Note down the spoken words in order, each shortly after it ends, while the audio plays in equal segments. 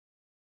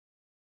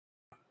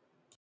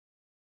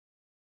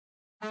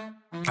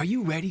Are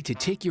you ready to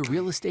take your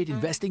real estate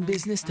investing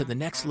business to the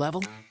next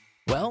level?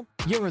 Well,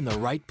 you're in the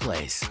right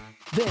place.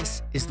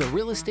 This is the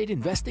Real Estate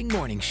Investing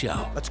Morning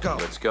Show. Let's go.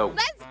 Let's go.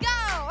 Let's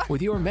go!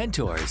 With your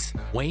mentors,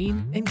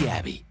 Wayne and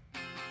Gabby.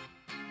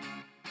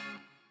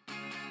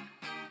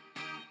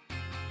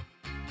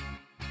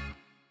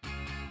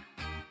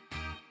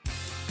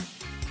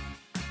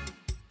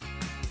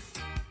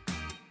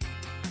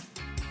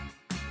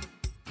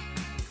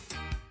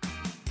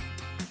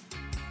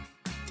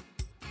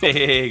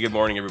 Hey, good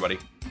morning, everybody.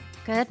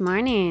 Good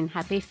morning.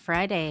 Happy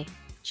Friday,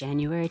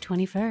 January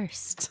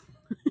 21st.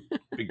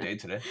 Big day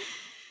today.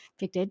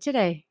 Big day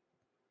today.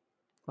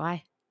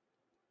 Why?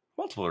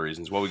 Multiple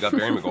reasons. Well, we got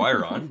Barry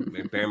McGuire on.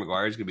 Barry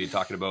McGuire is going to be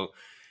talking about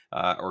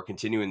or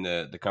continuing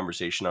the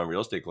conversation on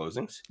real estate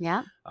closings.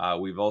 Yeah.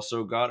 We've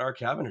also got our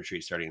cabin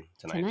retreat starting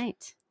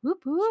tonight.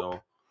 Whoop, whoop.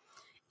 So,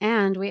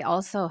 And we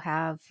also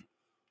have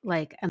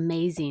like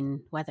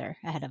amazing weather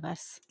ahead of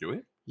us. do we?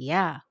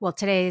 Yeah. Well,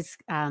 today's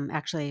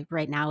actually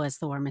right now is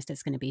the warmest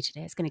it's going to be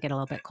today. It's going to get a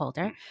little bit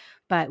colder,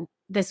 but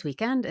this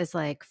weekend is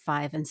like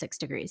 5 and 6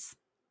 degrees.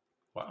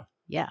 Wow.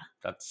 Yeah.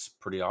 That's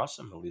pretty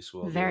awesome. At least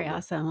we'll Very be able to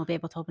awesome. We'll be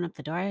able to open up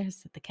the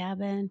doors at the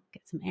cabin,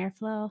 get some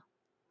airflow.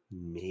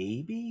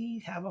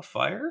 maybe have a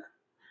fire.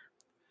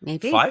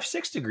 Maybe.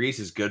 5-6 degrees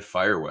is good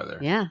fire weather.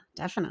 Yeah,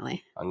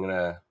 definitely.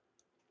 We'll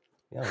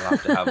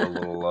have to have a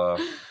little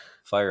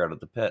fire out of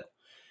the pit.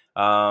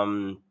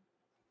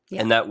 Yeah.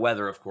 And that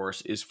weather, of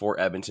course, is for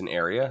Edmonton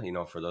area. You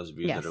know, for those of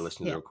you that Yes, are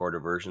listening to yeah. the recorded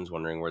versions,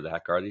 wondering where the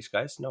heck are these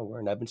guys? No, we're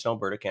in Edmonton,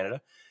 Alberta,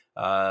 Canada.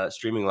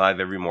 Streaming live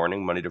every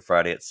morning, Monday to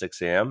Friday at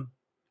 6 a.m.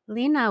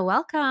 Lena,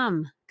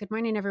 welcome. Good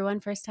morning,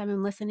 everyone. First time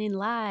I'm listening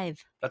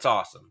live. That's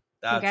awesome.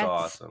 That's Congrats.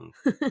 awesome.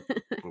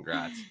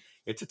 Congrats.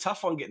 It's a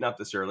tough one getting up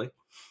this early.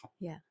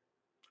 Yeah.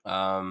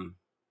 You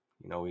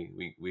know,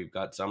 we've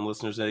got some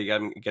listeners that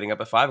are getting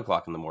up at 5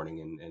 o'clock in the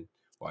morning, and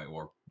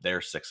or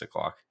they're 6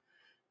 o'clock.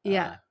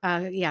 Yeah.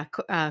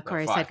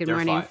 Corey said good They're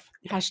morning. 5.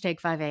 Hashtag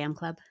 5 a.m.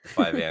 club.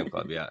 5 a.m.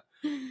 club, yeah.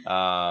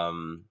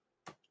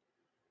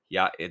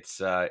 It's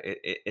a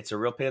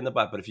real pain in the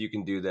butt, but if you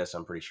can do this,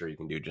 I'm pretty sure you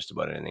can do just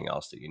about anything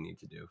else that you need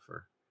to do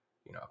for,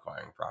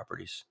 acquiring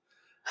properties.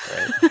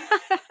 Right?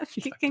 If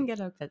you can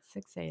get up at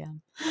 6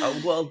 a.m.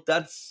 Well,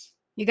 that's...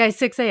 You guys,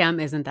 6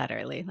 a.m. isn't that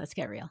early. Let's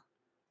get real.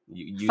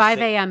 You 5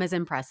 say- a.m. is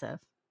impressive.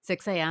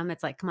 6 a.m.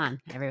 it's like, come on,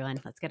 everyone,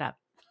 let's get up.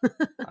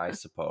 I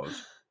suppose.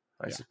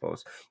 Yeah.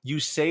 suppose. You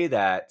say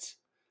that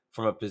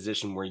from a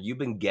position where you've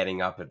been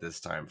getting up at this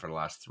time for the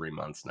last 3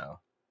 months now.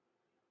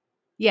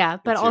 Yeah,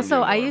 but It's your also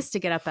new I norm. used to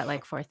get up at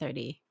like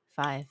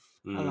 4:35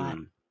 a lot.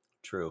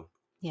 True.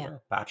 Yeah.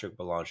 Well, Patrick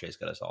Belanger's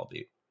got us all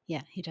beat.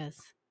 Yeah, he does.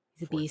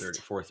 He's a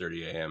beast.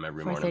 4:30 a.m.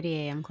 every 4:30 morning.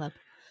 a.m. club.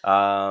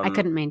 I I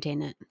couldn't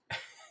maintain it.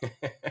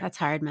 That's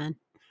hard, man.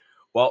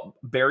 Well,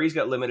 Barry's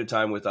got limited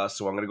time with us,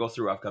 so I'm going to go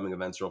through upcoming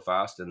events real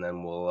fast, and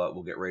then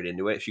we'll get right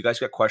into it. If you guys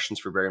got questions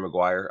for Barry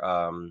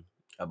McGuire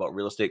about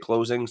real estate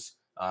closings,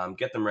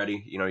 get them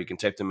ready. You know, you can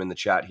type them in the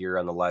chat here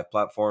on the live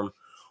platform,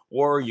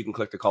 or you can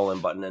click the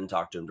call-in button and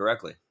talk to him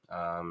directly.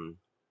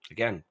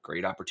 Again,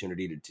 great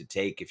opportunity to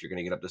take if you're going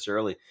to get up this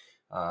early.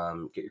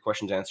 Get your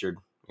questions answered,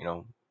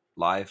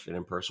 live and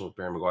in person with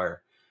Barry McGuire.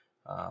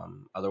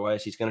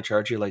 Otherwise, he's going to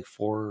charge you like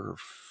 4 or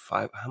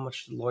 5. How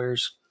much do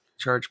lawyers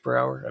charge per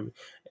hour? I mean,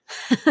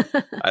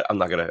 I'm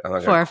not gonna.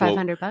 $400 or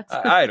 $500.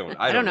 I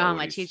don't know how what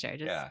much he he's-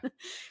 charges. Yeah,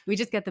 We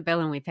just get the bill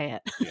and we pay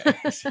it. yeah,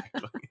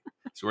 exactly.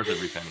 It's worth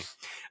every penny.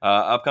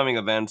 Upcoming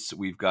events: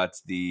 we've got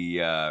the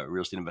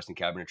real estate investing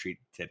cabin retreat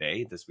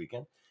today, this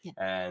weekend, Yeah.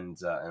 and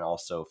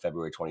also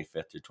February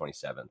 25th through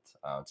 27th.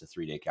 It's a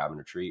 3-day cabin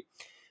retreat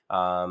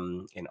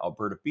in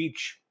Alberta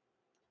Beach.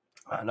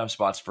 Enough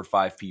spots for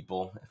 5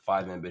 people,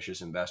 5 ambitious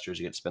investors.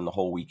 You get to spend the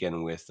whole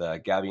weekend with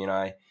Gabby and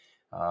I.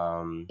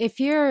 If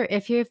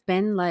you've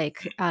been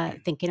like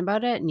thinking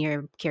about it and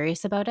you're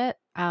curious about it,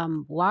 follow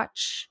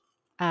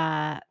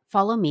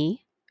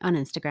me on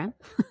Instagram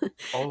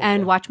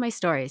and watch my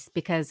stories,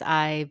 because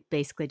I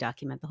basically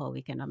document the whole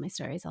weekend on my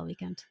stories all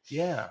weekend.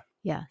 Yeah.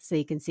 Yeah, so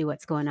you can see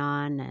what's going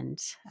on, and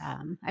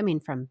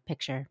from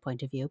picture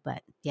point of view,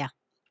 but yeah,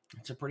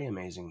 It's a pretty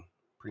amazing.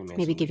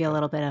 maybe give you a weekend.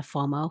 little bit of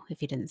FOMO if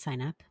you didn't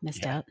sign up,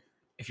 missed out.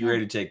 If you're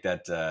ready to take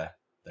that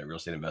real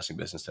estate investing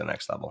business to the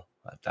next level,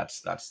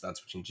 that's what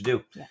you need to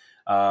do. Yeah.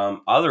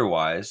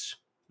 Otherwise,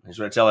 here's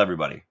what I tell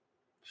everybody: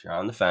 if you're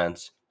on the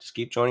fence, just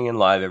keep joining in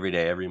live every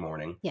day, every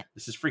morning. Yeah.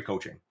 This is free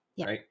coaching,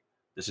 Yeah. right?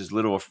 This is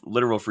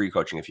literal free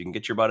coaching. If you can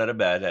get your butt out of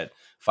bed at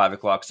 5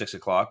 o'clock, 6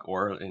 o'clock,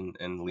 or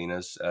in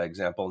Lena's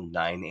example,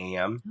 9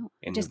 a.m.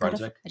 in New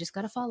Brunswick. I just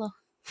got to follow.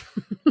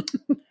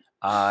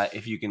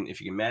 If you can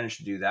manage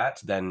to do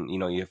that, then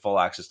you have full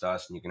access to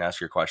us, and you can ask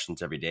your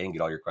questions every day and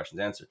get all your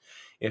questions answered.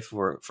 If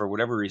for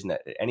whatever reason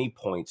at any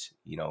point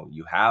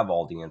you have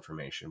all the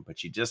information,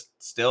 but you just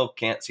still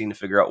can't seem to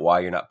figure out why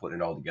you're not putting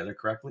it all together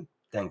correctly,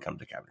 then come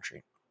to Cabin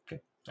Tree.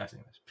 Okay, that's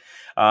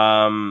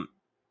anyways.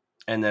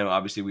 And then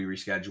obviously we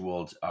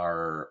rescheduled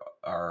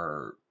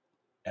our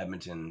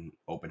Edmonton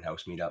open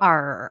house meetup.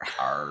 Our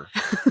Our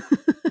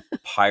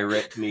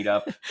pirate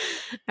meetup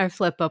Our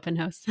flip open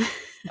house.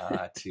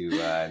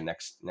 to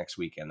next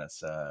weekend.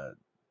 That's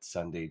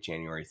Sunday,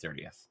 January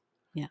 30th.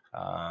 Yeah.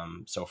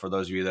 So for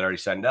those of you that already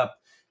signed up,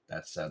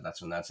 that's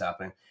when that's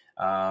happening.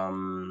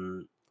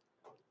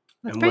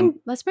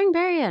 Let's bring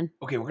Barry in.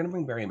 Okay, we're gonna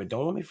bring Barry in, but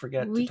don't let me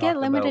forget. We to talk get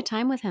limited about...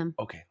 time with him.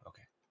 Okay.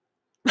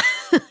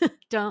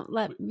 Don't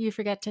let you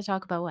forget to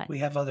talk about what. We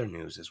have other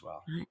news as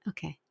well.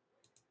 Okay.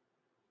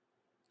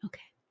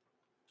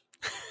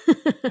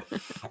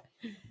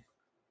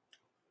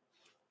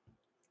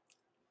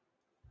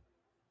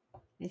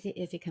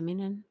 Is he coming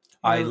in?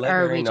 I let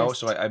Barry know,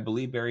 so I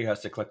believe Barry has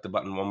to click the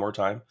button one more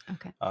time.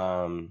 Okay.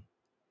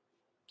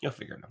 You'll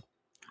figure it out.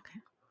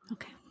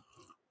 Okay.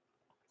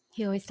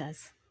 He always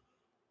does.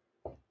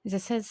 Is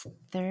this his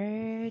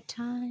third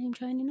time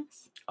joining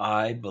us?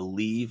 I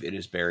believe it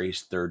is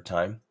Barry's third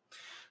time.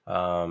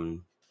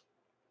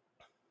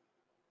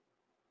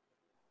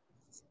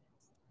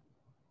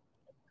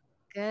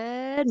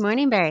 Good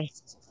morning, Barry.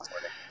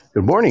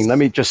 Good morning. Let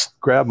me just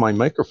grab my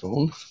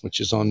microphone, which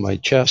is on my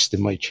chest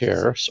in my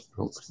chair, so I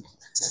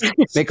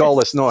don't make all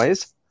this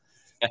noise.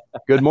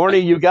 Good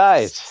morning, you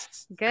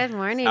guys. Good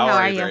morning. How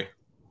are you, Barry?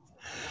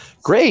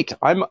 Great.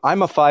 I'm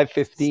a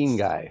 5:15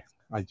 guy.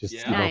 I just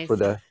Nice. for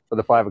the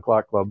 5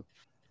 o'clock club.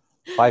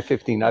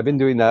 5:15. I've been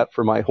doing that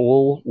for my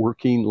whole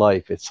working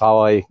life. It's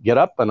how I get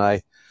up and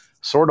I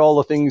sort all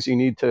the things you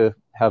need to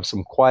have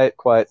some quiet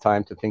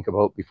time to think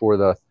about before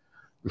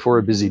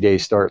a busy day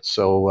starts.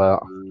 So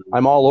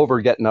I'm all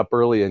over getting up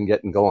early and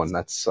getting going.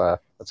 That's how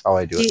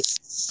I do it.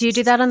 Do you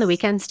do that on the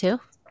weekends too?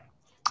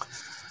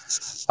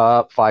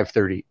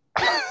 5:30.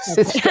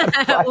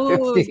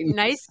 Ooh,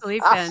 nice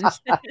sleep in.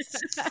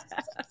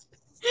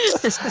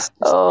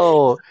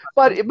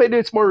 But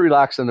it's more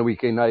relaxed on the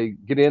weekend. I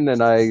get in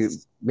and I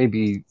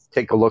maybe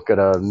take a look at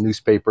a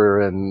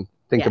newspaper and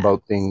think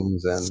about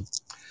things.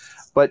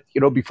 But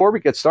before we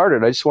get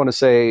started, I just want to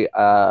say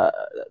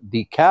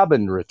the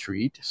cabin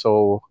retreat.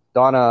 So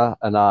Donna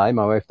and I,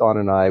 my wife Donna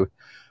and I,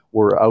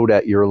 were out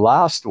at your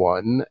last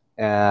one,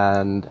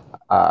 and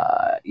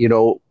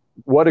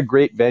what a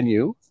great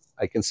venue.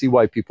 I can see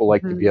why people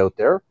like to be out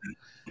there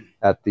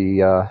at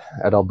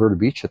Alberta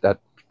Beach at that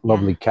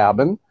lovely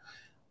cabin.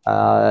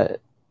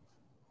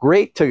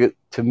 Great to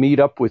meet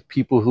up with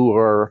people who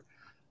are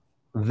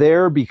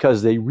there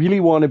because they really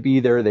want to be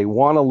there. They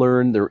want to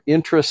learn. They're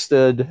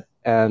interested.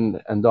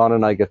 And Donna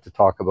and I get to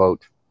talk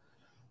about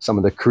some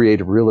of the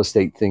creative real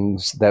estate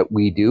things that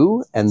we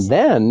do. And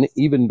then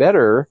even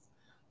better,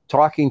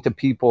 talking to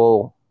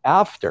people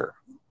after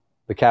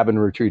the cabin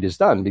retreat is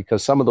done,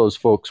 because some of those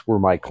folks were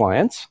my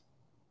clients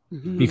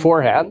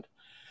beforehand.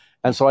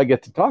 And so I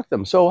get to talk to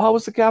them. So how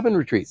was the cabin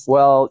retreat?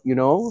 Well,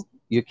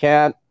 you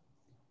can't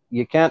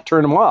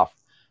turn them off.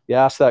 You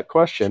ask that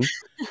question.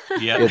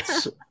 Yeah.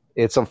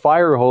 It's a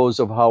fire hose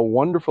of how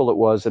wonderful it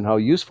was and how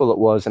useful it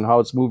was and how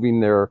it's moving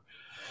their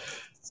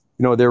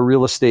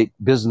real estate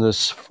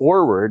business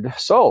forward.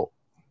 So,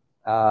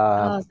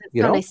 I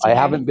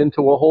haven't been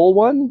to a whole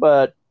one,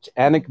 but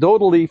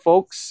anecdotally,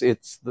 folks,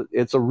 it's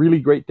a really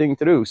great thing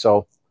to do.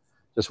 So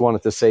just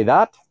wanted to say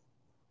that.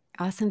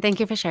 Awesome. Thank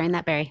you for sharing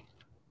that, Barry.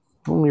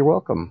 Oh, you're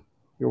welcome.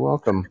 You're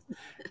welcome.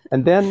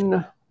 And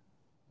then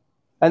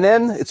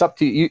it's up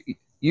to you.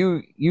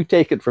 You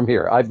take it from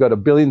here. I've got a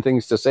billion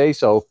things to say,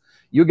 so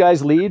you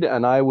guys lead,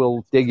 and I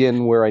will dig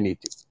in where I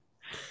need to.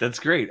 That's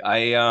great.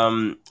 I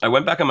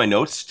went back on my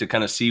notes to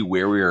kind of see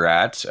where we were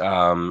at.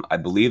 I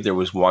believe there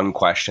was one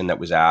question that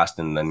was asked,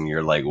 and then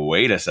you're like,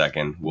 "Wait a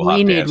second,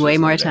 we need way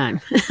more time."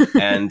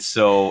 And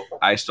so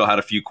I still had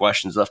a few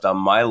questions left on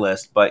my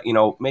list, but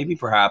maybe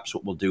perhaps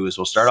what we'll do is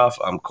we'll start off.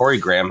 Corey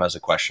Graham has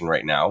a question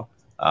right now,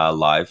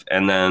 live,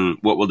 and then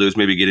what we'll do is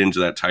maybe get into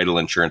that title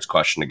insurance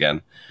question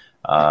again,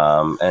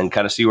 and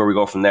kind of see where we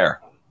go from there.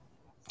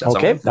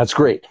 Okay, that's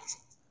great.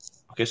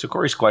 Okay, so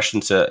Corey's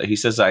question, he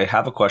says, I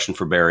have a question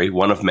for Barry,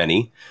 one of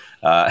many.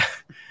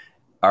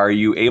 Are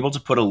you able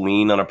to put a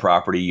lien on a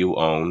property you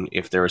own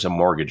if there is a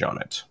mortgage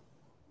on it?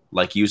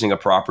 Like using a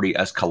property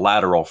as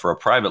collateral for a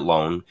private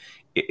loan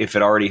if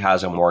it already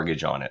has a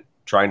mortgage on it?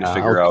 Trying to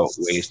figure out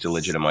ways to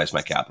legitimize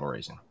my capital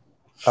raising.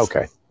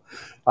 Okay.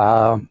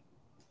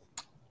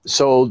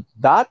 So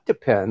that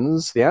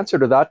depends. The answer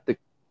to that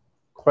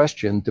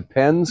question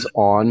depends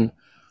on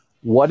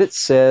what it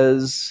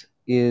says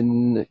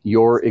in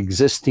your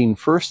existing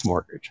first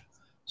mortgage.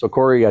 So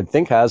Corey, I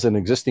think, has an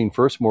existing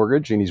first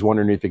mortgage, and he's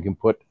wondering if he can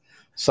put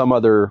some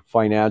other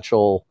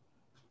financial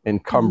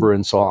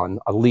encumbrance on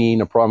a lien,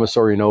 a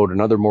promissory note,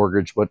 another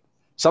mortgage, but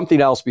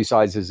something else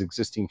besides his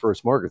existing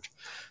first mortgage.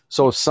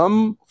 So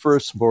some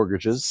first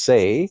mortgages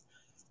say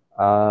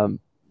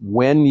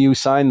when you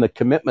sign the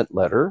commitment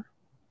letter,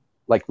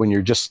 like when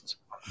you're just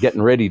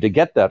getting ready to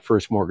get that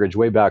first mortgage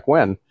way back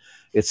when,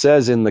 it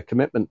says in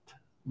the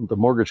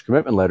mortgage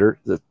commitment letter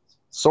that,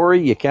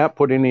 sorry, you can't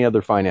put any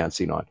other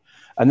financing on.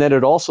 And then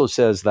it also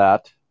says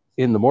that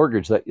in the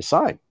mortgage that you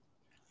sign.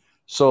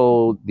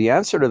 So the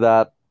answer to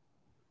that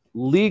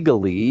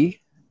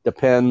legally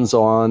depends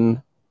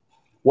on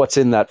what's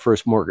in that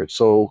first mortgage.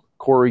 So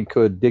Corey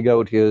could dig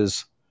out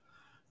his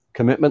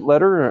commitment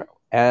letter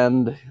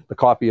and the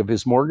copy of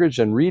his mortgage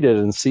and read it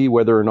and see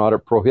whether or not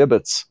it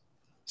prohibits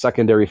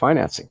secondary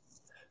financing.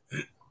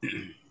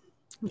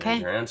 Okay.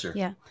 There's your answer.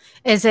 Yeah.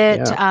 Is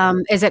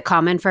it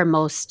common for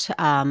most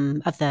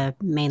of the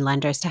main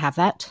lenders to have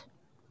that?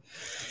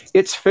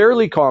 It's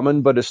fairly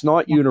common, but it's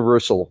not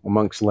universal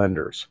amongst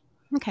lenders.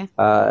 Okay.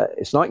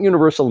 It's not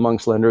universal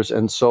amongst lenders,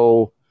 and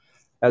so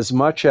as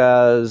much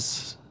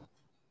as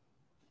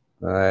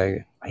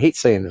I hate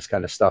saying this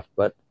kind of stuff,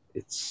 but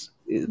it's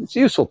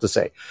useful to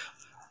say.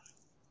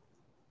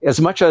 As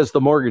much as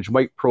the mortgage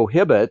might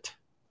prohibit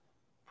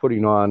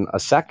putting on a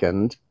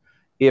second,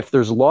 if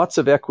there's lots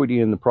of equity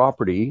in the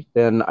property,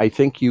 then I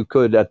think you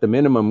could, at the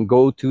minimum,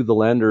 go to the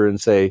lender and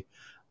say,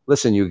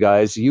 listen, you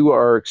guys, you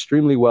are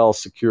extremely well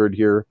secured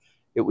here.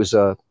 It was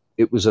a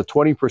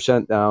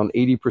 20% down,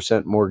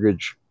 80%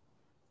 mortgage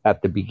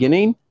at the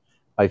beginning.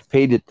 I've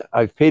paid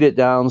it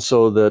down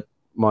so that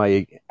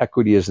my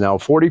equity is now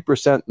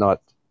 40%,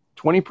 not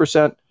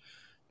 20%.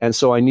 And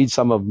so I need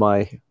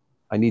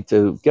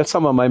to get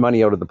some of my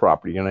money out of the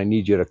property, and I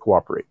need you to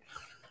cooperate.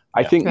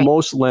 I think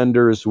most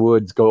lenders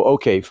would go,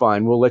 okay,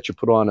 fine, we'll let you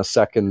put on a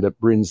second that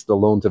brings the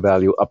loan to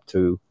value up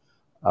to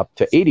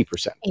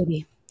 80%.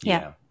 80.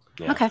 Yeah.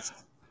 Okay.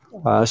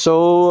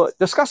 So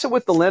discuss it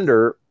with the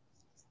lender,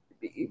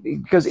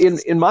 because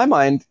in my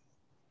mind,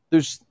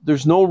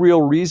 there's no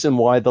real reason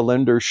why the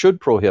lender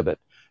should prohibit.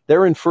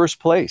 They're in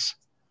first place.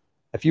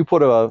 If you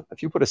put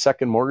a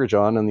second mortgage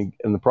on and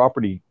the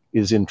property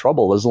is in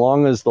trouble, as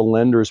long as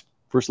the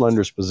first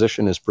lender's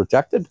position is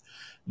protected,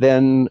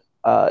 then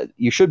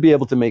you should be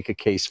able to make a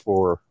case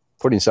for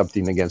putting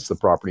something against the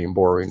property and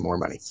borrowing more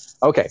money.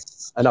 Okay,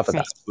 enough of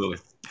that.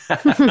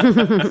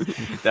 Absolutely.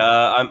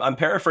 I'm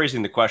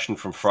paraphrasing the question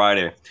from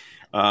Friday,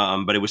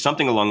 but it was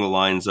something along the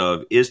lines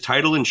of, is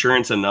title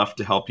insurance enough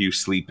to help you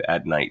sleep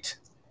at night?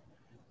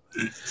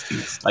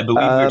 I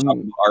believe we were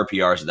talking about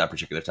RPRs at that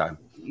particular time.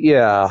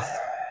 Yeah.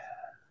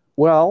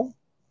 Well,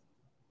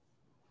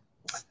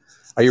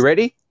 are you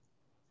ready?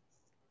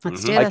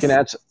 Let's do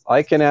this.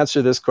 I can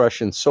answer this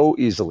question so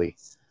easily.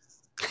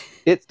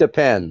 It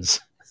depends.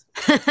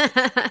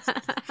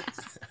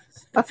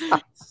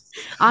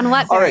 On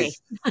what, Barry?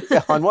 All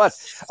right. On what?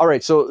 All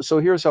right. So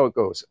here's how it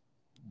goes.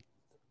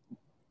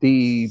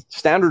 The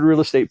standard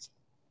real estate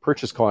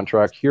purchase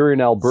contract here in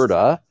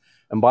Alberta,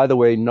 and by the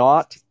way,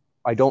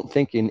 I don't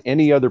think in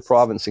any other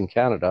province in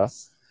Canada,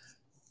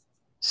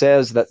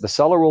 says that the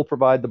seller will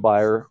provide the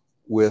buyer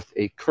with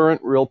a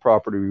current real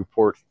property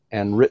report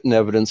and written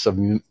evidence of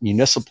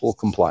municipal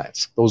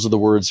compliance. Those are the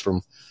words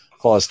from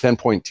clause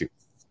 10.2.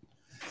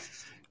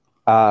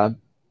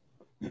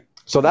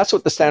 So that's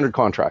what the standard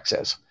contract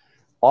says.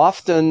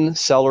 Often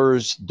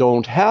sellers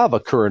don't have a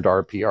current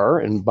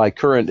RPR, and by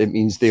current it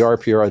means the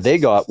RPR they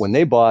got when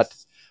they bought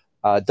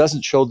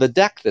doesn't show the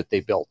deck that they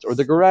built, or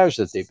the garage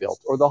that they built,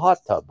 or the hot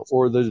tub,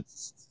 or the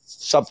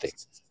something.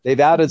 They've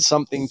added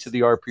something to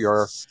the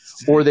RPR,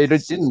 or they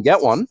didn't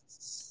get one,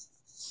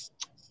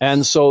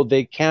 and so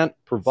they can't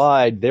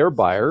provide their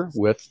buyer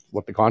with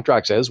what the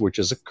contract says, which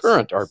is a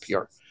current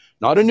RPR,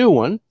 not a new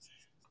one.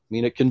 I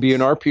mean, it can be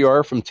an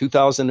RPR from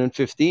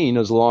 2015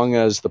 as long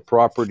as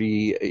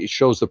it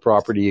shows the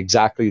property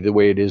exactly the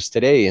way it is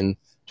today in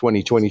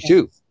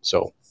 2022.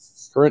 So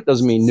current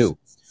doesn't mean new.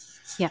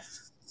 Yeah.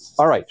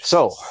 All right.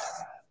 So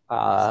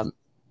in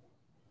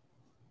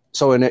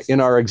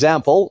our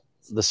example,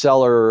 the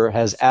seller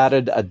has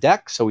added a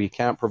deck, so he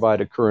can't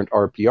provide a current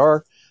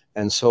RPR.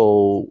 And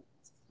so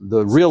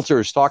the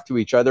realtors talk to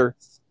each other,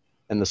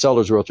 and the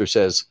seller's realtor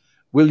says,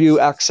 will you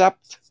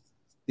accept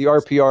the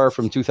RPR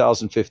from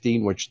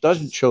 2015, which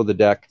doesn't show the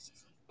deck,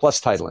 plus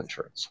title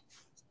insurance?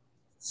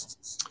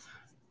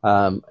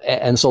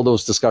 And so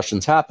those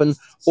discussions happen.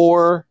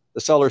 Or the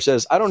seller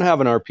says, I don't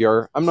have an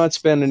RPR. I'm not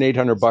spending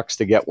 $800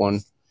 to get one.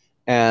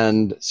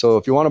 And so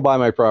if you want to buy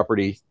my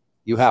property,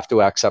 you have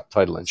to accept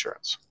title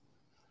insurance.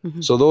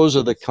 Mm-hmm. So those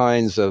are the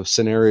kinds of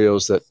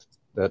scenarios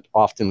that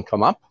often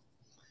come up.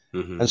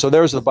 Mm-hmm. And so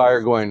there's the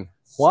buyer going,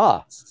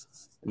 wow,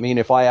 I mean,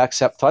 if I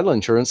accept title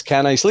insurance,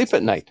 can I sleep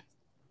at night?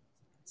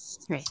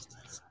 Right.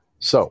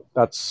 So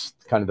that's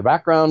kind of the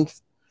background.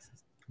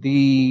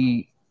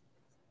 The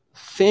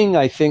thing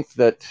I think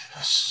that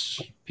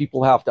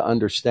people have to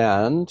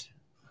understand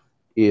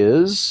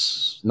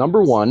is,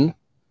 number one,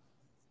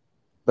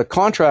 the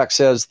contract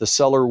says the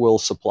seller will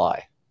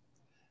supply.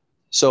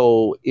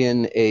 So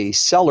in a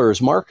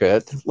seller's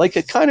market, like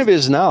it kind of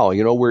is now,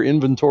 where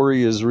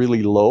inventory is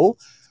really low,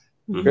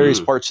 mm-hmm. various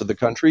parts of the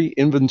country,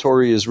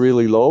 inventory is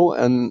really low,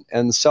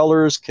 and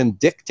sellers can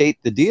dictate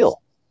the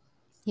deal.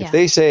 Yeah. If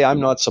they say, I'm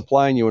not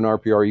supplying you an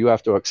RPR, you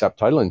have to accept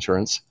title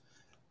insurance.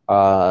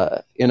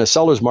 In a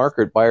seller's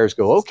market, buyers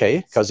go,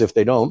 okay, because if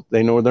they don't,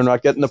 they know they're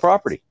not getting the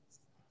property.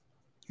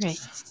 Right.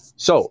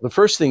 So the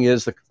first thing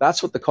is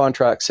that's what the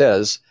contract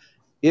says.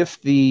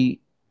 If the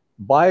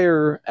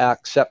buyer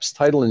accepts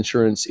title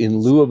insurance in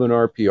lieu of an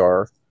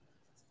RPR,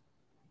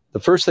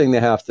 the first thing they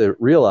have to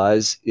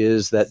realize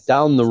is that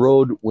down the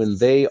road, when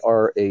they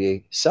are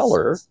a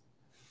seller,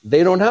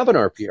 they don't have an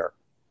RPR.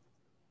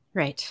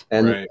 Right.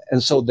 And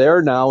so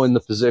they're now in the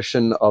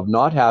position of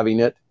not having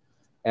it.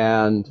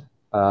 And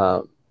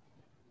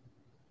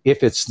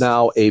if it's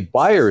now a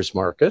buyer's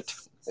market,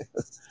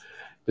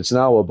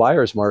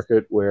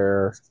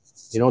 where,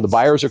 the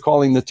buyers are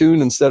calling the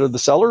tune instead of the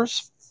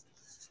sellers,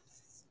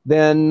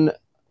 then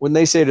when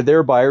they say to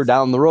their buyer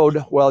down the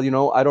road, well,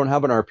 I don't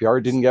have an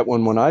RPR, didn't get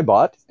one when I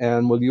bought,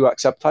 and will you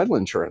accept title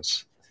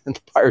insurance? And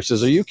the buyer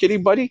says, are you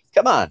kidding, buddy?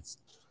 Come on.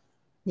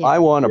 Yeah. I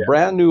want a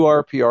brand new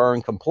RPR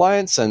in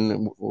compliance,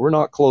 and we're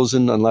not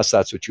closing unless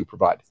that's what you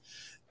provide.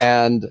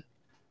 And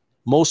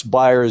most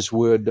buyers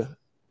would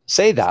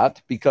say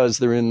that because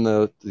they're in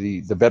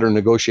the better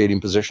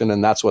negotiating position,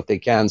 and that's what they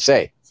can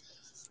say.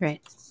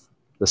 Right.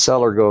 The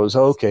seller goes,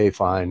 okay,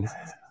 fine.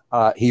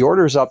 He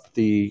orders up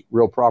the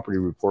real property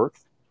report,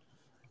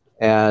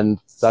 and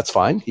that's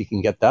fine. He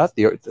can get that.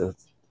 The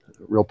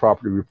real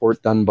property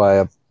report done by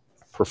a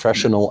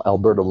professional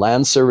Alberta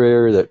land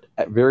surveyor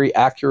that very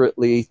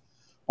accurately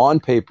on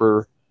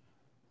paper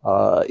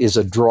is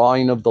a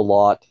drawing of the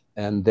lot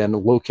and then a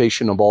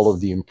location of all of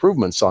the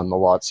improvements on the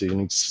lot, so you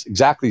can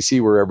exactly see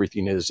where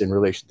everything is in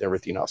relation to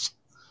everything else.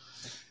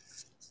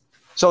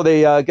 So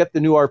they get the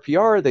new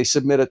RPR, they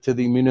submit it to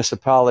the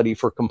municipality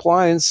for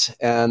compliance,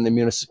 and the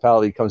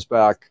municipality comes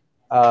back,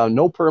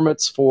 no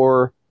permits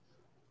for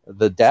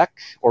the deck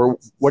or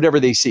whatever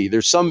they see.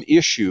 There's some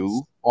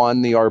issue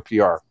on the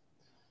RPR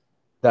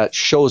that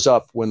shows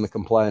up when the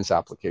compliance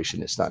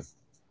application is done.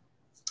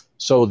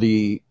 So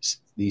the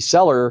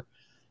seller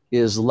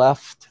is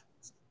left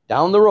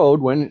down the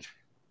road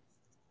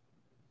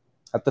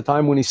at the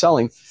time when he's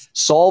selling,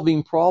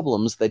 solving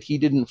problems that he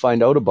didn't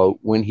find out about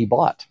when he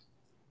bought.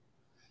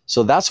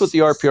 So that's what the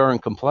RPR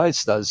and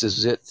compliance does,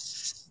 is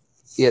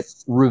it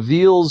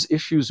reveals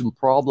issues and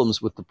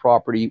problems with the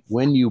property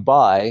when you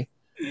buy,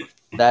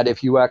 that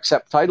if you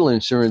accept title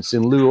insurance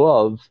in lieu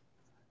of,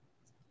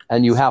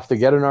 and you have to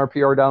get an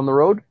RPR down the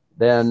road,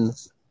 then,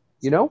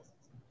 you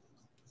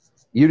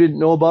didn't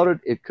know about it.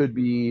 It could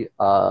be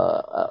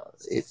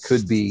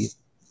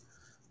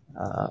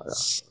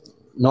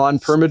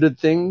non-permitted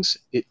things.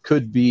 It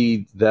could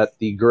be that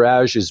the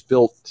garage is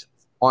built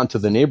onto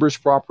the neighbor's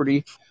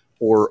property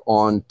or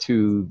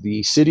onto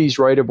the city's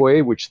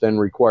right-of-way, which then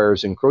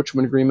requires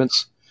encroachment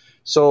agreements.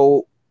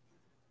 So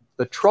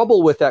the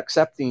trouble with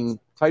accepting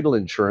title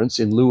insurance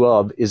in lieu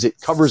of is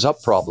it covers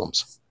up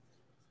problems.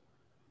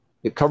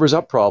 It covers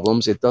up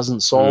problems. It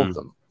doesn't solve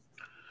them.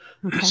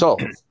 Okay. So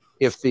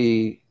if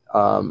the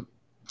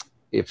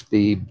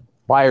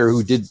buyer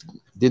who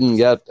didn't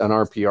get an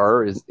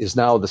RPR is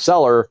now the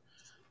seller,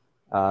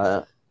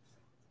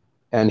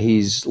 and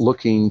he's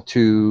looking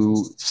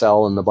to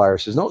sell, and the buyer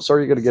says, no,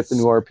 sorry, you got to get the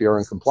new RPR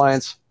in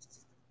compliance,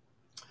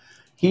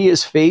 he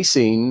is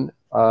facing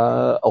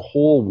a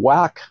whole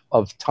whack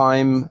of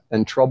time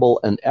and trouble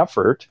and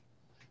effort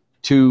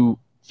to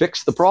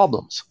fix the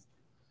problems.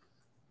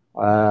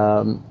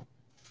 One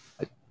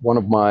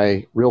of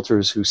my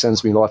realtors who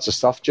sends me lots of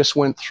stuff just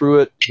went through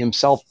it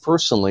himself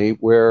personally,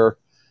 where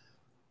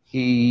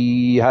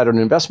he had an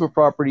investment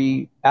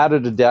property,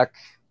 added a deck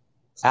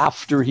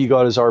after he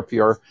got his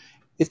RPR.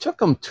 It took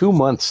him 2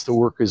 months to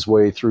work his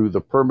way through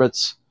the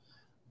permits,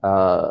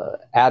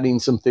 adding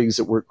some things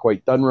that weren't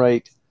quite done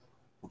right,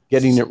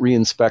 getting it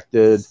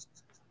re-inspected,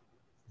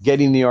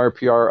 getting the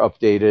RPR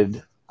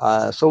updated.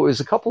 So it was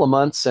a couple of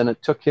months, and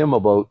it took him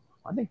about,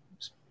 I think,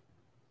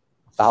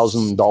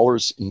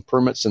 $1,000 in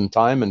permits and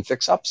time and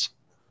fix-ups.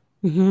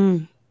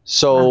 Mm-hmm.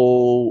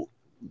 So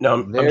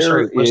no, I'm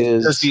sorry.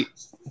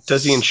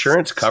 Does the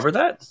insurance cover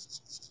that?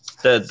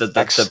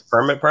 The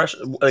permit price?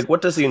 Like,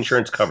 what does the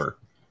insurance cover?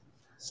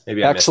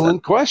 Maybe I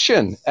Excellent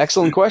question.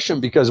 Excellent question.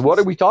 Because what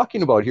are we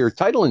talking about here?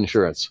 Title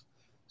insurance.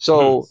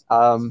 So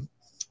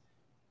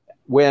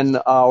when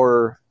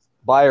our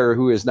buyer,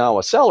 who is now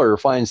a seller,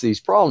 finds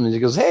these problems, he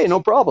goes, hey, no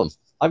problem.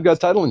 I've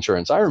got title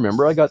insurance. I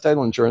remember I got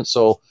title insurance,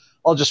 so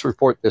I'll just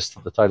report this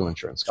to the title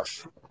insurance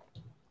company.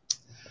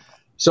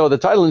 So the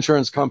title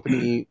insurance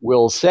company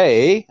will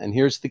say, and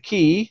here's the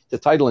key to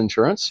title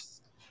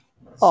insurance,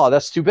 oh,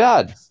 that's too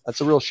bad. That's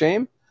a real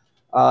shame.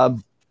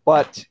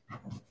 But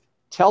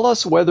tell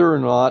us whether or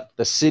not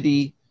the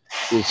city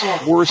is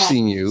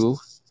forcing you.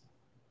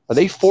 Are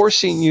they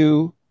forcing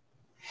you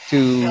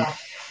to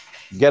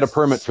get a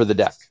permit for the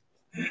deck?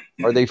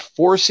 Are they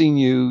forcing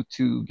you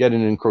to get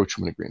an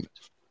encroachment agreement?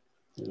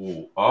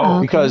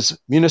 Oh, because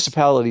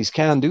municipalities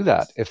can do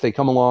that. If they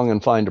come along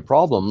and find a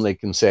problem, they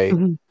can say,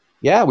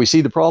 yeah, we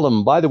see the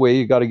problem. By the way,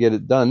 you got to get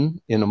it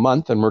done in a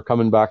month, and we're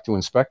coming back to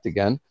inspect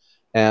again.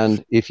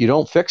 And if you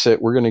don't fix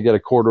it, we're going to get a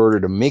court order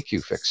to make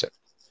you fix it.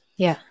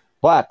 Yeah.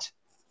 But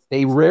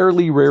they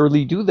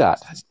rarely do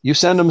that. You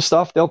send them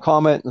stuff, they'll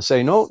comment and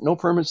say, no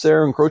permits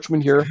there,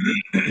 encroachment here.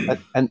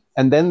 and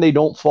then they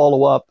don't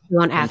follow up. You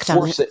won't act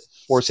on it.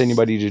 Force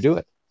anybody to do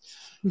it.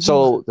 Mm-hmm.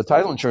 So the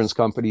title insurance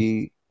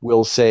company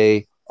will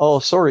say, oh,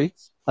 sorry,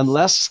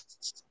 unless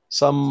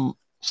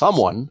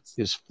someone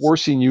is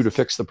forcing you to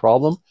fix the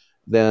problem,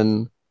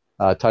 then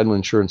title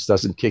insurance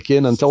doesn't kick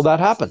in until that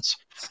happens.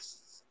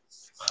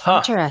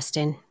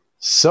 Interesting.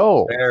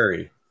 So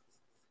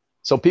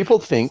people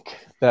think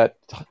that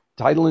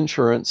title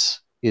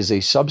insurance is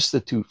a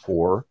substitute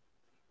for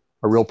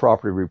a real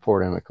property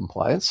report and a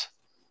compliance.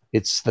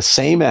 It's the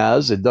same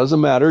as, it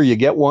doesn't matter, you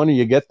get one or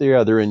you get the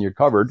other and you're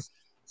covered,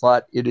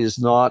 but it is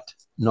not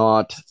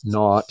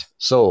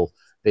so.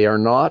 They are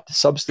not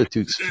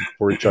substitutes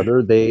for each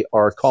other. They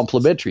are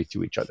complementary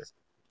to each other.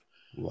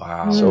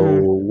 Wow. So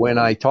when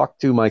I talk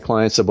to my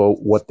clients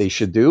about what they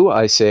should do,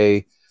 I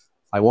say,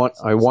 I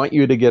want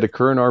you to get a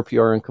current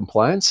RPR and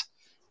compliance,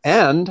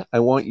 and I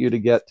want you to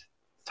get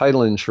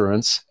title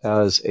insurance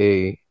as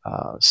a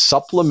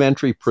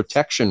supplementary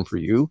protection for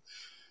you.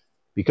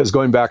 Because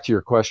going back to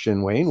your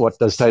question, Wayne, what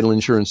does title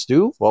insurance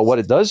do? Well, what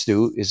it does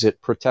do is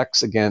it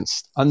protects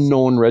against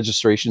unknown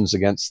registrations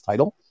against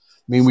title.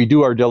 I mean, we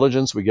do our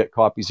diligence, we get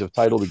copies of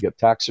title, we get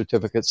tax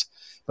certificates,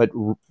 but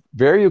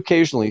very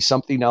occasionally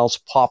something else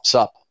pops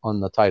up on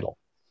the title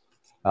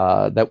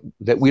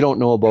that we don't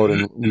know about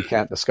and we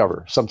can't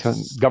discover.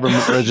 Sometimes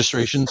government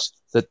registrations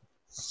that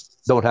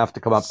don't have to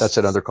come up. That's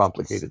another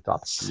complicated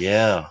topic.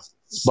 Yeah.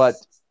 But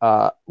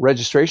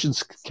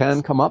registrations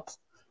can come up.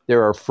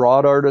 There are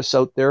fraud artists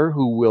out there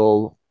who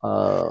will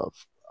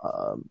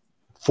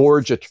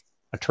forge a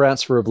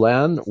transfer of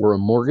land or a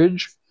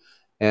mortgage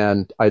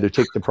and either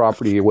take the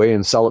property away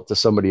and sell it to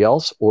somebody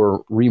else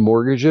or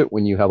remortgage it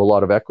when you have a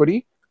lot of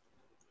equity.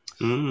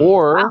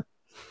 Or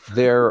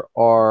there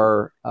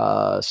are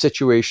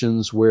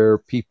situations where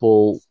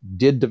people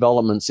did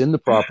developments in the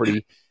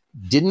property,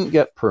 didn't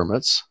get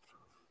permits,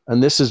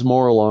 and this is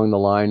more along the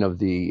line of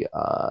the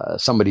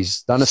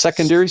somebody's done a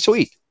secondary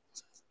suite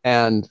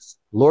and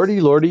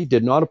lordy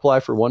did not apply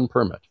for one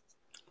permit.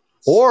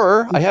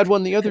 Or I had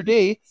one the other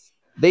day,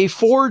 they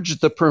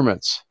forged the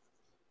permits.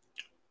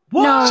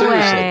 What? No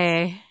Seriously.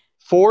 way.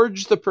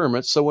 Forged the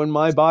permits. So when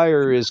my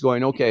buyer is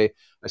going, okay,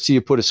 I see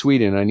you put a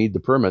suite in, I need the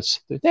permits.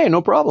 Hey,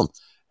 no problem.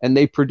 And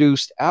they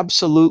produced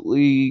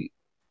absolutely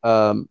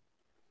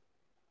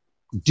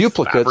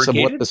duplicates of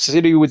what the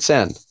city would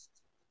send.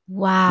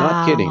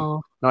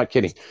 Wow. Not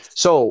kidding.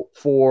 So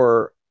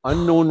for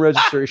unknown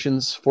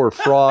registrations, for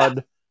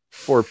fraud,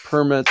 for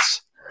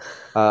permits,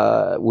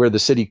 where the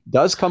city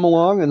does come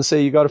along and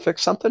say you got to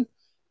fix something,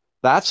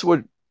 that's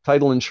what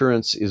title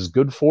insurance is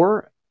good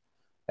for.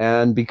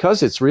 And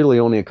because it's really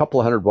only a couple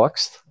of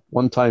 $100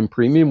 one-time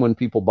premium when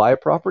people buy a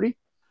property,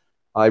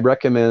 I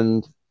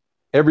recommend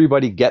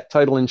everybody get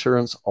title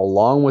insurance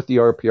along with the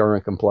RPR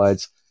and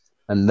compliance,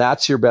 and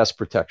that's your best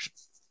protection.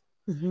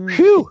 Mm-hmm.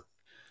 Phew!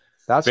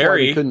 That's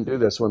Barry, why we couldn't do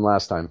this one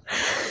last time.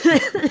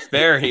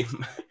 Barry,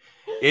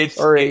 it's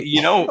Sorry.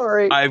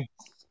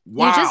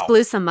 Wow. You just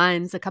blew some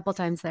minds a couple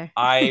times there.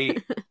 I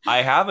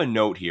have a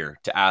note here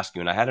to ask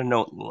you, and I had a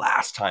note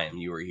last time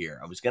you were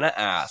here. I was going to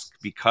ask,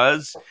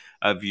 because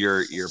of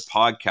your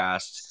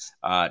podcast,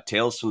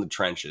 Tales from the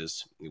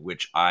Trenches,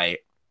 which I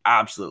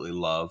absolutely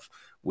love,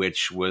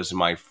 which was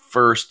my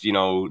first,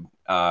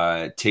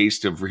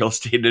 taste of real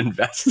estate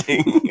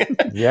investing.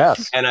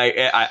 Yes. And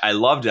I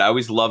loved it. I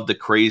always loved the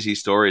crazy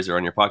stories that are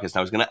on your podcast. And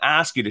I was going to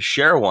ask you to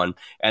share one,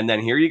 and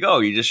then here you go.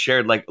 You just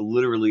shared like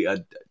literally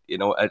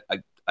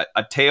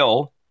a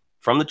tale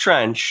from the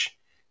trench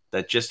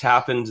that just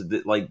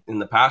happened like in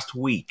the past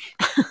week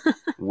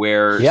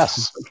where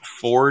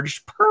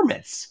forged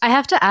permits. I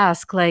have to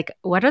ask,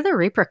 what are the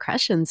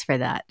repercussions for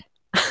that?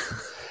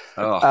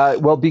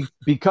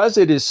 Because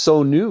it is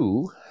so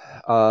new,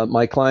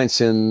 my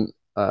clients in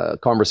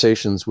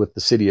conversations with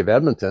the city of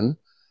Edmonton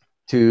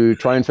to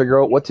try and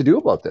figure out what to do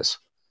about this.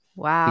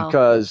 Wow.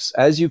 Because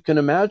as you can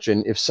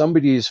imagine, if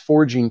somebody is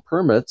forging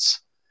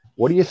permits,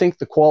 what do you think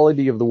the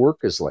quality of the work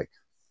is like?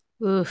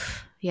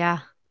 Oof. Yeah.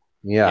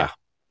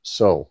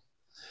 So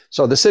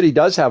the city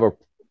does have a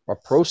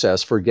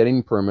process for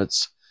getting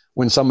permits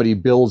when somebody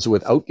builds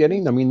without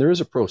getting. I mean, there is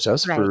a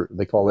process for,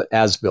 they call it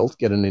as-built,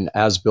 getting an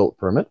as-built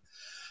permit.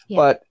 Yeah.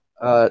 But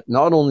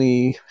not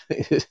only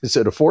is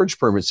it a forged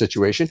permit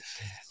situation,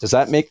 does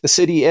that make the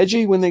city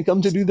edgy when they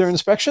come to do their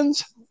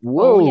inspections?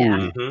 Whoa. Oh,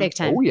 yeah. Big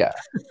time. Oh, yeah.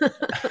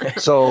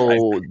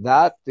 So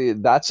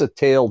that's a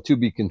tale to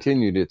be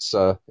continued. It's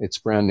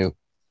brand new.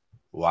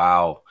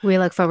 Wow. We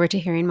look forward to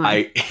hearing more.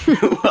 I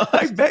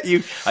bet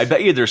you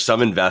there's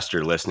some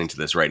investor listening to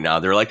this right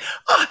now. They're like,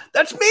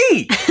 that's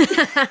me.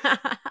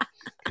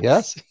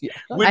 Yes. Yeah.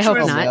 I hope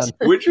not.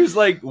 Which was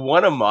like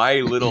one of my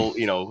little,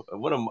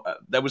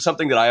 that was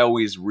something that I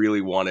always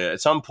really wanted.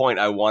 At some point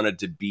I wanted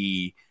to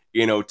be,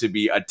 to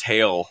be a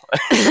tale.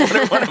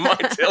 One of my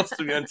tales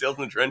to be on Tales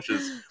in the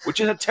Trenches, which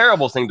is a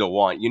terrible thing to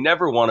want. You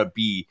never want to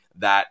be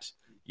that,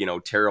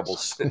 terrible.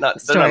 They're not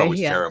always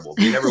terrible.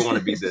 You never want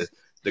to be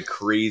the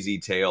crazy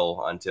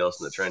tale on Tales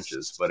in the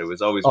Trenches, but it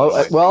was always.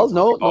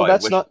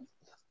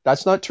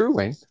 That's not true,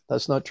 Wayne.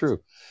 That's not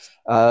true.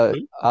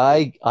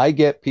 I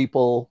get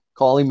people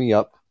calling me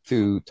up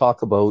to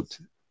talk about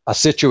a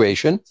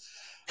situation,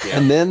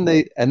 and then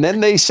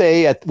they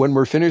say when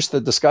we're finished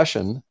the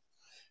discussion,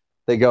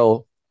 they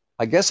go,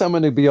 "I guess I'm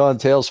going to be on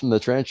Tales from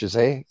the Trenches,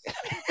 eh?"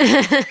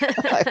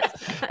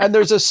 And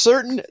there's a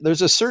certain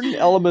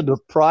element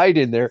of pride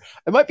in there.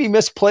 It might be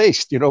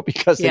misplaced,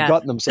 because they've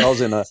gotten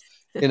themselves in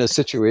a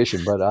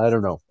situation, but I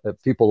don't know.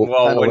 People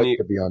kind of like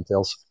to be on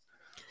Tales.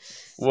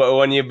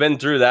 When you've been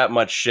through that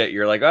much shit,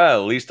 you're like, at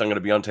least I'm going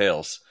to be on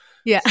tails.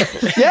 Yeah.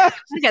 Yeah,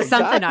 I get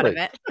something out of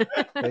it.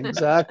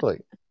 Exactly.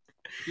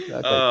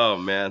 Oh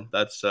man,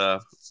 that's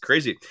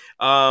crazy.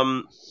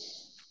 Well,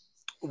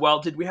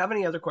 did we have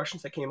any other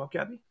questions that came up,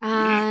 Gabby?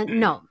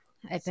 No.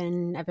 I've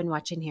been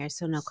watching here,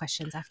 so no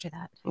questions after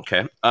that.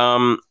 Okay.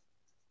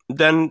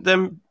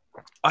 Then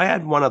I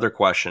had one other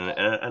question,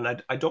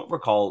 and I don't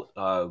recall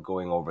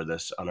going over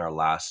this on our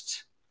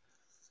last.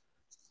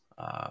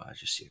 I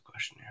just see a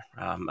question here.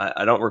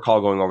 I don't recall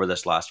going over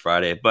this last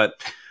Friday, but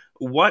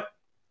what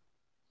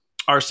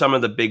are some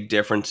of the big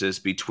differences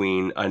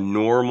between a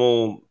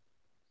normal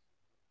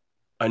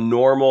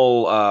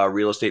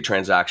real estate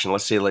transaction,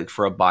 let's say like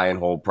for a buy and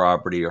hold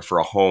property or for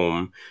a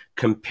home,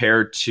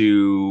 compared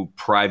to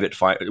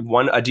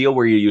a deal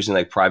where you're using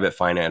like private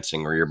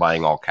financing or you're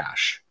buying all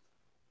cash?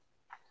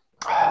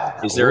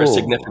 Is there a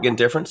significant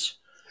difference?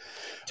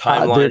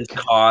 Timelines,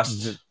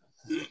 costs?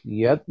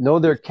 Yeah, no,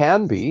 there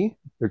can be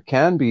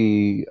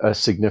a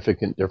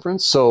significant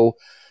difference. So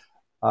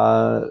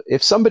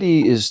if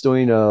somebody is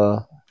doing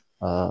a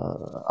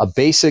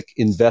basic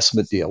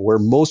investment deal where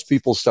most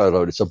people start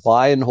out, it's a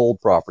buy and hold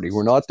property.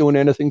 We're not doing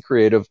anything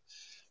creative.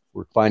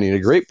 We're finding a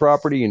great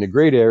property in a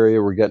great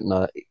area. We're getting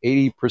a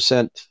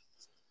 80%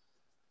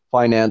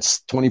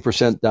 finance,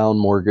 20% down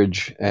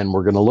mortgage, and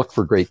we're going to look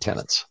for great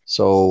tenants.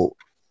 So,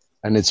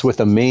 and it's with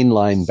a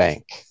mainline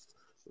bank,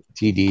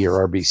 TD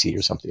or RBC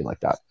or something like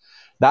that.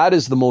 That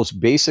is the most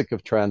basic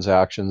of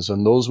transactions,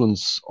 and those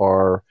ones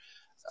are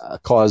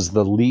cause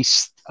the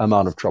least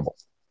amount of trouble.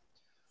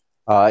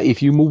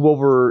 If you move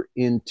over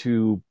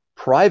into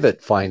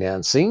private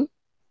financing,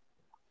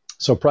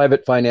 so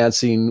private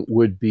financing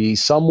would be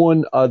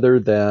someone other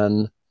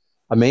than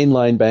a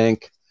mainline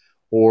bank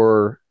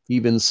or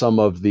even some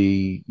of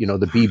the,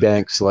 the B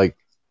banks like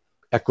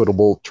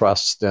Equitable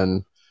Trust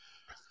and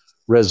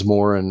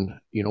Resmore and,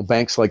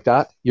 banks like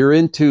that. You're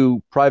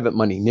into private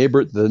money.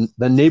 The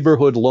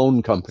Neighborhood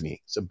Loan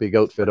Company. It's a big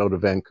outfit out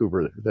of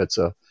Vancouver. That's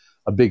a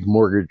big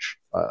mortgage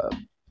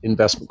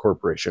investment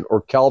corporation,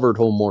 or Calvert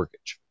Home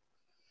Mortgage.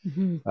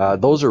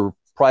 Mm-hmm. Those are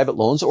private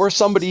loans, or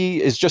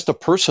somebody is just a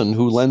person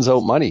who lends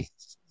out money.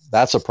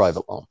 That's a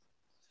private loan.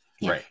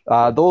 Right.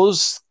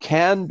 Those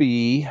can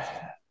be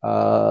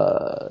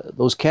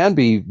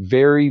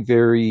very,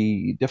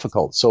 very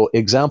difficult. So,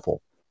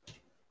 example,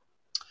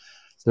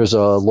 there's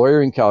a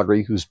lawyer in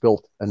Calgary who's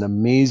built an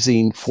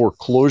amazing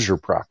foreclosure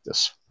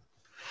practice,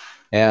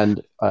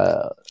 and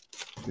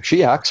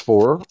she acts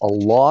for a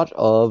lot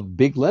of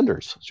big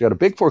lenders. She got a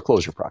big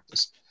foreclosure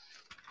practice,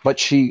 but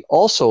she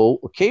also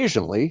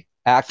occasionally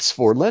acts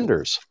for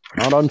lenders,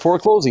 not on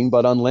foreclosing,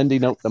 but on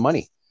lending out the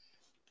money.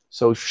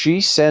 So she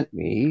sent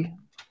me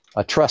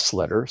a trust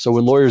letter. So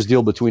when lawyers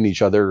deal between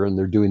each other and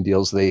they're doing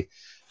deals, they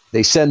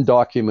send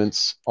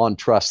documents on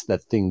trust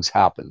that things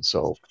happen.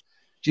 So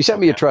she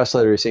sent me a trust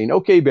letter saying,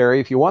 okay, Barry,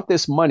 if you want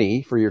this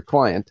money for your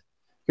client,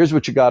 here's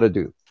what you got to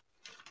do.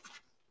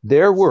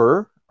 There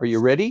were, are you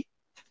ready?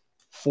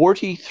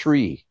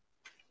 43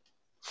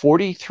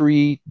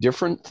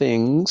 different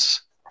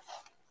things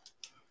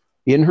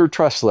in her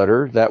trust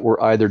letter that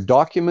were either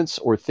documents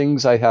or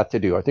things I had to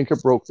do. I think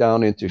it broke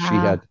down into she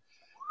had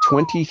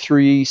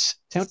 23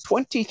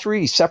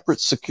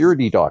 separate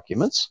security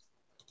documents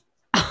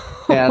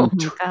and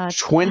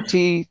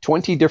 20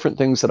 different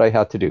things that I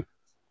had to do.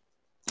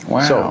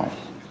 Wow. So,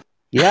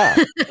 yeah.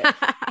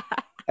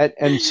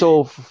 and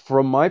so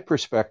from my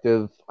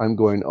perspective, I'm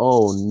going,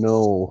 oh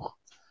no.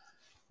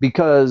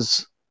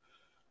 Because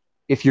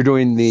if you're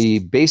doing the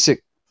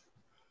basic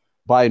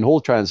buy and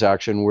hold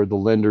transaction where the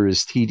lender is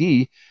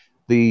TD,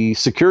 the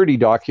security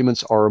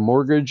documents are a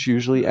mortgage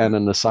usually and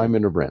an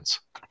assignment of rents.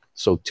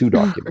 So 2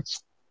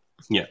 documents.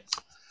 Yeah.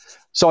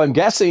 So I'm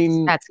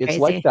guessing it's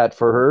like that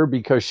for her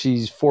because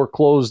she's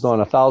foreclosed on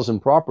 1,000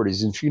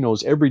 properties and she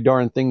knows every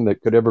darn thing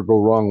that could ever go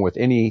wrong with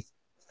any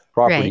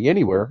property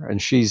anywhere.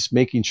 And she's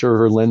making sure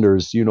her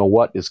lenders,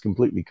 is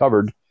completely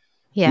covered,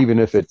 even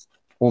if it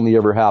only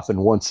ever happened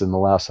once in the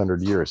last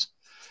 100 years.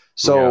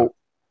 So,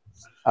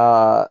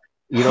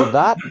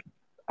 that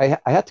I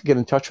had to get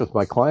in touch with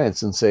my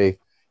clients and say,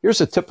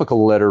 here's a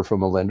typical letter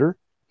from a lender.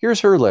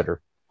 Here's her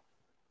letter.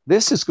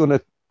 This is going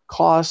to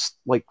cost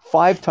like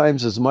 5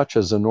 times as much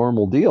as a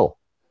normal deal.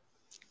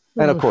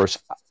 Ooh. And of course,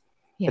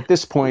 at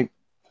this point,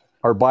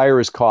 our buyer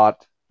is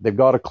caught. They've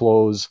got to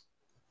close.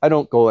 I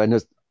don't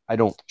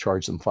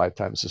charge them 5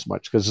 times as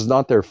much because it's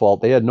not their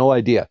fault. They had no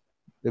idea.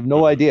 They have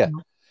no idea.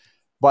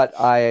 But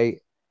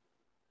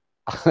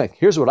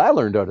here's what I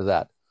learned out of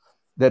that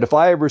if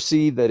I ever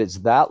see that it's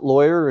that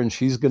lawyer and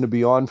she's going to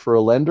be on for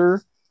a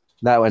lender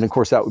now, and of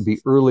course that would be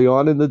early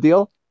on in the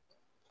deal,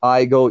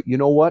 I go, you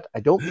know what?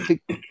 I don't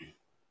think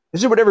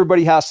this is what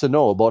everybody has to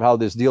know about how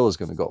this deal is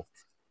going to go.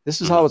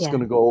 This is how it's going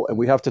to go. And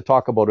we have to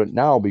talk about it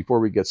now before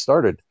we get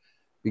started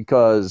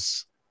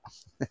because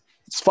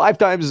it's 5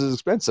 times as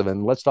expensive.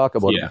 And let's talk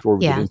about it before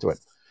we get into it.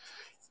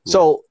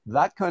 So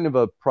that kind of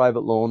a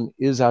private loan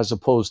is as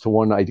opposed to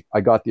one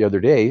I got the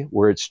other day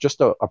where it's just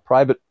a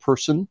private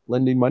person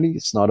lending money.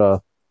 It's not a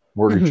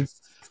mortgage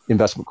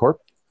investment corp.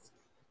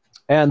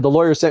 And the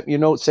lawyer sent me a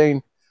note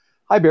saying,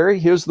 "Hi, Barry,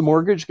 here's the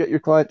mortgage. Get your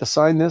client to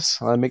sign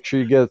this. Make sure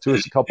you get it to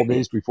us a couple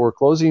days before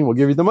closing. We'll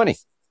give you the money."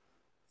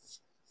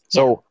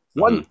 So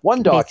one It'd be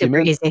super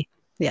document, easy.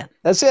 Yeah.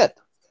 that's it.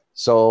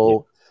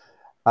 So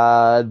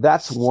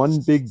that's one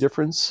big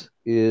difference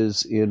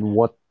is in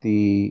what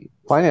the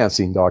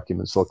financing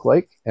documents look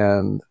like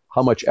and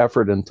how much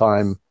effort and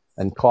time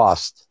and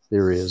cost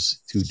there is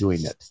to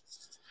doing it.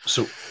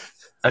 So,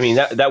 I mean,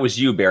 that was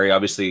you, Barry.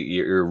 Obviously,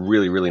 you're a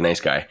really, really nice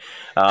guy,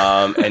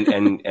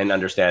 and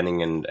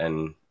understanding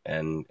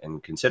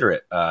and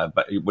considerate.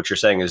 But what you're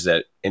saying is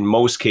that in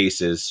most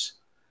cases,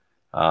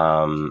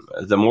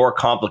 the more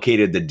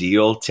complicated the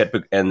deal,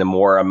 and the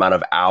more amount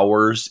of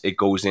hours it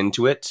goes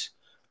into it,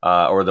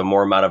 or the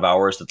more amount of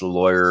hours that the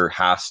lawyer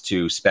has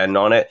to spend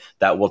on it,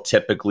 that will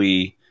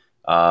typically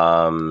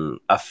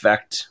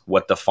affect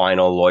what the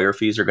final lawyer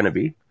fees are going to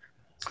be.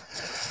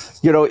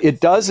 It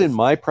does in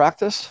my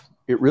practice.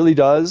 It really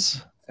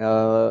does.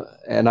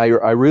 And I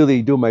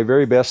really do my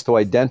very best to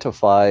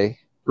identify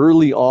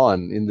early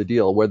on in the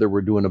deal whether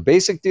we're doing a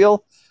basic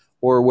deal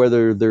or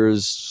whether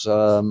there's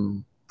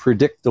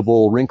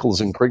predictable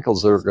wrinkles and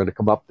crinkles that are going to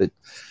come up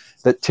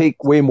that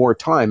take way more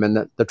time.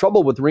 And the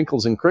trouble with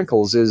wrinkles and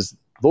crinkles is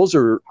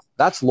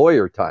that's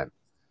lawyer time.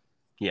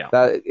 Yeah.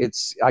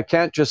 I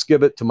can't just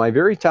give it to my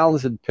very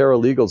talented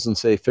paralegals and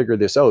say, figure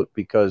this out,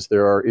 because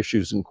there are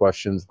issues and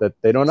questions that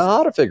they don't know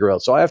how to figure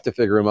out. So I have to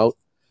figure them out.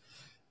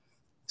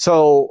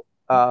 So,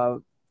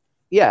 that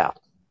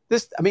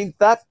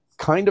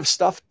kind of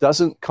stuff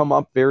doesn't come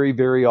up very,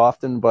 very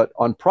often, but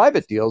on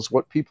private deals,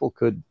 what people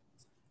could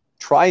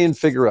try and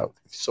figure out.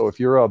 So if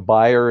you're a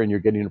buyer and you're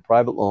getting a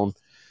private loan,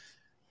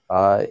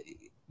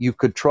 you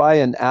could try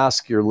and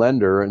ask your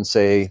lender and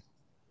say,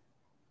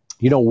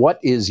 what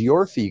is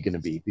your fee going to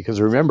be? Because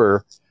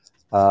remember,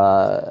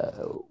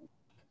 often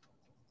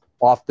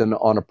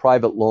on a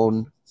private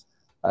loan,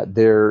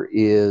 there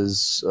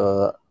is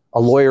a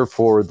lawyer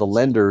for the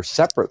lender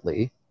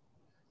separately.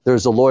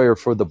 There's a lawyer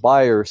for the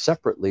buyer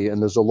separately,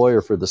 and there's a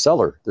lawyer for the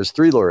seller. There's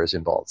 3 lawyers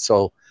involved.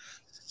 So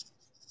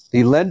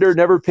the lender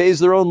never pays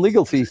their own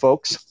legal fee,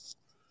 folks.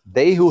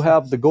 They who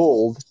have the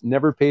gold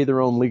never pay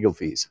their own legal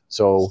fees.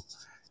 So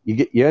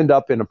you end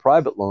up in a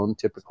private loan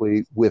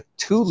typically with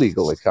 2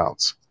 legal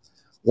accounts.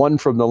 One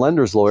from the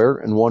lender's lawyer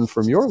and one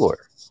from your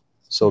lawyer.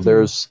 So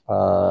there's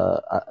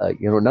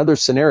another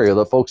scenario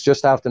that folks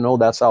just have to know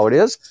that's how it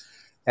is.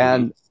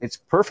 And it's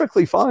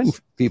perfectly fine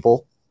for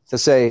people to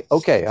say,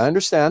 okay, I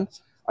understand.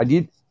 I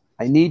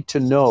need to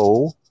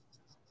know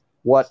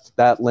what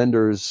that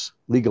lender's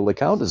legal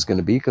account is going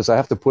to be because I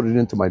have to put it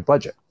into my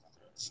budget.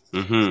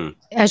 I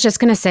was just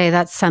going to say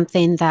that's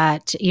something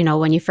that,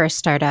 when you first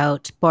start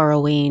out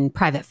borrowing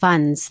private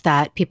funds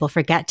that people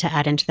forget to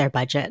add into their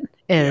budget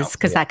is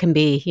because that can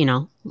be,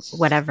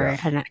 whatever,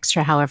 an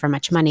extra however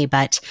much money.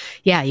 But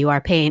you are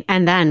paying.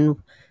 And then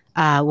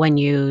when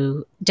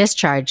you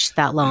discharge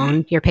that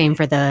loan, you're paying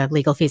for the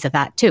legal fees of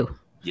that too.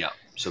 Yeah.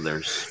 So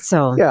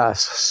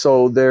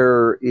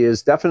there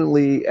is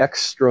definitely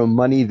extra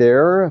money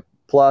there.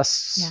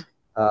 Plus,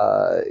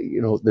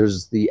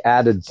 there's the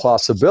added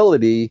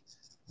possibility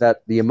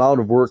that the amount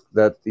of work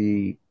that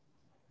the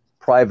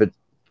private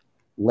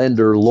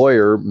lender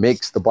lawyer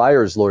makes the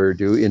buyer's lawyer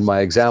do, in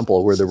my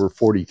example where there were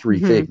 43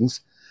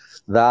 things,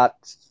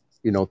 that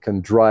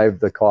can drive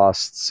the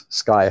costs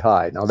sky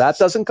high. Now that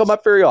doesn't come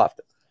up very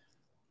often.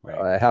 Right.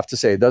 I have to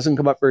say, it doesn't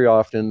come up very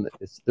often.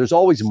 There's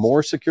always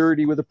more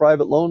security with a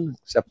private loan,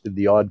 except in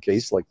the odd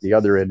case, like the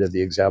other end of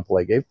the example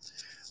I gave.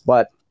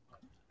 But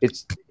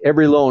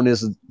every loan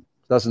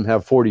doesn't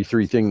have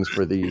 43 things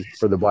for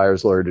the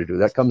buyer's lawyer to do.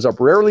 That comes up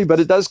rarely,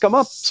 but it does come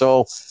up.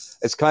 So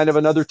it's kind of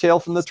another tale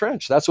from the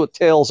trench. That's what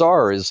tales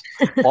are, is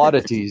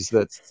oddities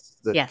that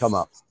come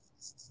up.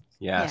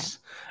 Yes.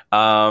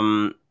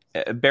 Yeah.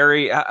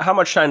 Barry, how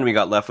much time do we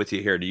got left with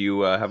you here? Do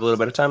you have a little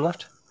bit of time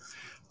left?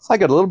 I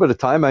got a little bit of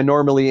time. I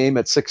normally aim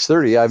at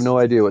 6:30. I have no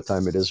idea what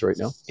time it is right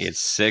now. It's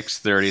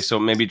 6:30. So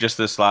maybe just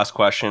this last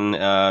question.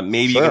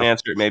 Maybe you can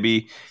answer it.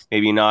 Maybe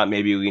not.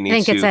 Maybe we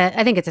need to.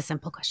 I think it's a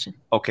simple question.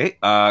 Okay.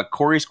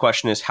 Corey's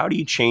question is, how do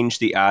you change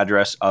the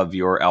address of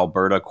your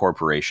Alberta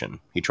corporation?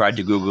 He tried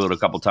to Google it a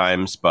couple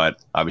times, but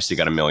obviously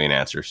got a million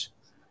answers.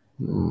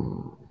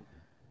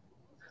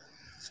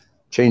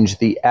 Change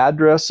the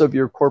address of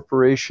your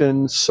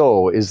corporation.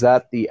 So is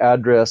that the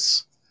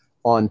address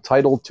on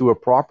title to a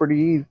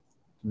property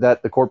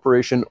that the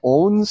corporation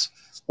owns,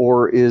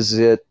 or is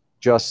it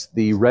just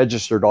the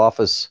registered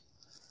office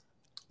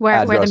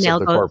where the mail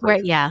goes?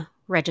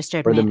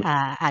 Registered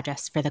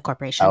address for the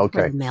corporation. Okay.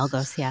 Where the mail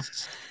goes. Yeah.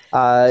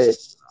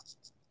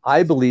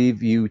 I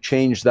believe you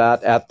change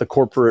that at the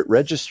corporate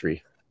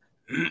registry.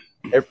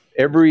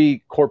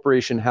 Every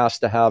corporation has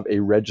to have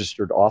a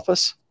registered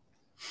office,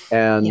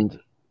 and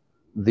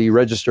the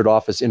registered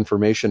office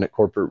information at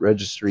corporate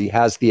registry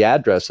has the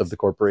address of the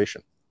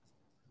corporation.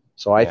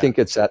 So I think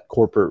it's at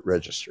corporate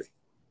registry.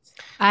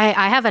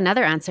 I have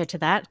another answer to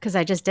that because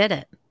I just did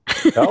it.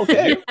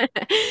 Okay.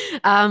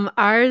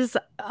 Ours,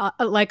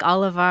 like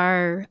all of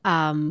our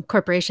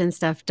corporation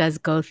stuff, does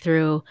go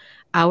through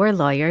our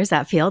lawyers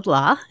at Field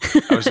Law.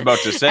 I was about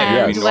to say,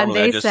 I mean, And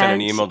normally I just send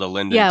an email to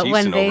Lyndon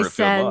Thiessen over at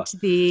Field Law.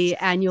 sent the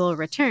annual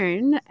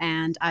return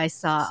and I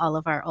saw all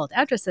of our old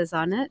addresses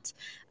on it,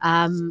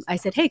 I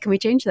said, hey, can we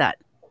change that?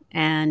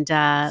 And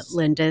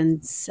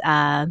Lyndon's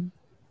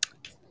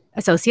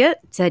associate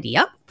said,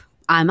 yep,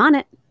 I'm on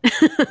it.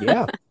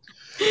 Yeah.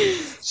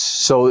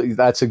 So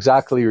that's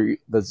exactly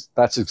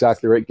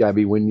right,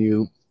 Gabby. When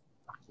you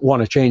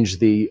want to change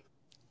the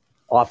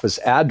office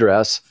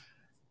address,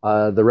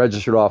 the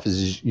registered office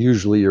is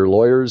usually your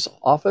lawyer's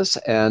office,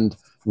 and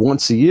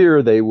once a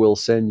year they will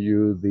send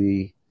you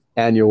the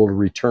annual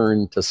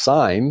return to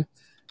sign.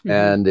 Mm-hmm.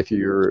 And if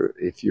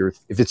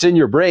it's in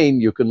your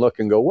brain, you can look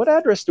and go, what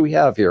address do we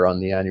have here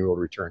on the annual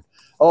return?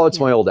 Oh, it's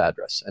my old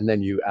address, and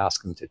then you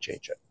ask them to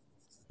change it.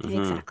 Mm-hmm.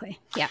 Exactly.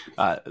 Yeah.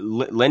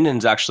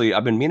 Lyndon's actually,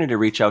 I've been meaning to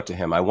reach out to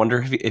him. I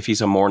wonder if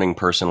he's a morning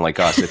person like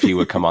us, if he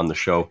would come on the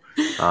show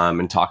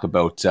and talk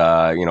about,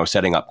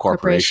 setting up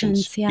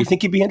corporations. Yeah. Do you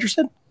think he'd be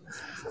interested?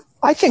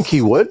 I think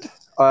he would.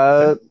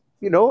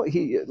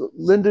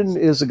 Lyndon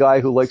is a guy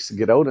who likes to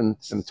get out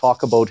and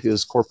talk about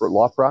his corporate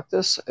law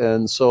practice.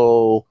 And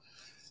so,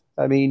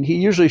 I mean, he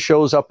usually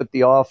shows up at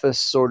the office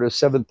sort of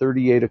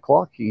 7:30, 8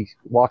 o'clock. He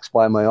walks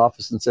by my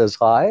office and says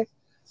hi.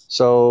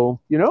 So,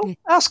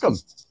 ask him.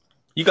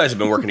 You guys have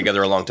been working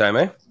together a long time,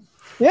 eh?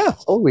 Yeah.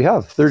 Oh, we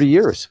have 30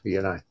 years, he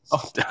and I.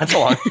 Oh, that's a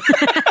long.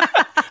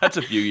 That's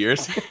a few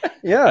years.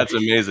 Yeah. That's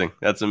amazing.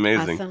 Awesome.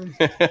 My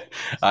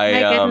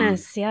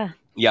goodness. Yeah.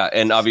 Yeah.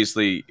 And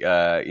obviously,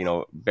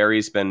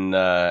 Barry's been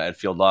at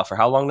Field Law for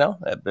how long now?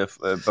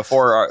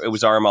 Before it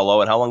was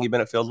RMLO, and how long have you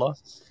been at Field Law?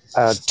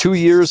 2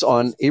 years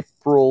on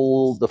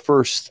April the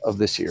 1st of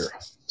this year.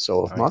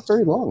 So not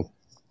very long.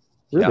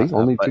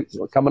 Really,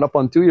 coming up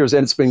on 2 years,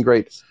 and it's been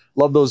great.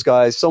 Love those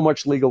guys. So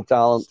much legal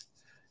talent.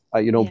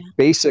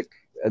 Basic.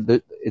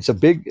 It's a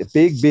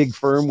big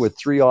firm with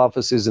 3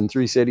 offices in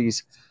 3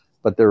 cities,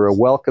 but they're a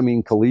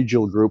welcoming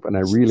collegial group, and I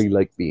really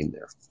like being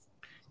there.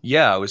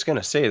 Yeah, I was going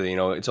to say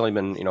that, it's only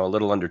been, a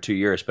little under 2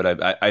 years, but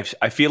I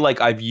feel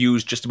like I've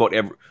used just about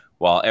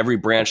every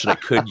branch that I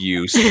could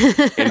use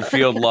in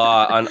Field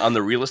Law on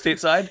the real estate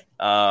side.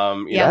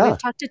 We've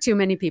talked to too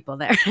many people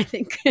there, I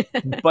think.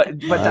 but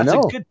that's a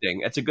good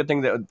thing. It's a good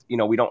thing that,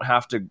 we don't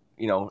have to,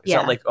 it's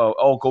not like,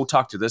 oh, go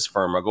talk to this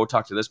firm or go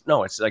talk to this.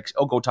 No, it's like,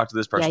 oh, go talk to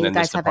this person in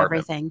this department. You guys have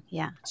everything.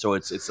 Yeah. So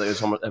it's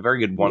a very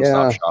good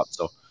one-stop shop.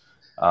 So,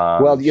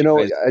 I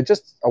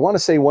want to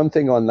say one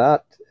thing on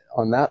that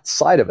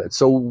side of it.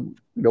 So,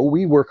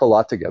 we work a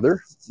lot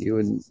together. You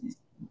and,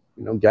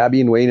 Gabby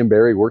and Wayne and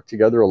Barry work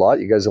together a lot.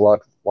 You guys have a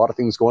lot of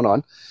things going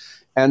on.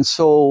 And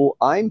so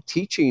I'm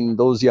teaching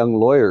those young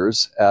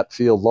lawyers at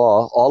Field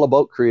Law all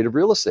about creative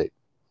real estate,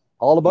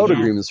 all about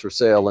agreements for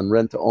sale and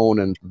rent to own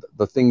and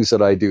the things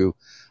that I do.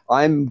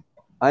 I'm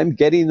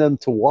getting them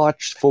to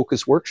watch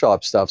Focus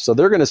Workshop stuff. So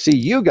they're going to see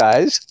you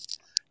guys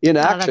in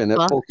action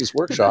at Focus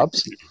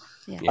Workshops.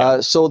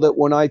 So that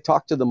when I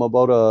talk to them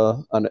about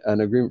an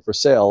agreement for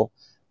sale,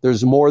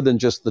 there's more than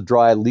just the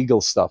dry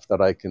legal stuff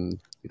that I can,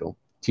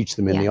 teach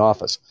them in the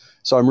office.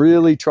 So I'm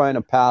really trying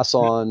to pass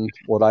on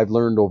what I've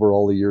learned over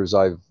all the years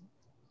I've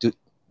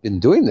been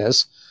doing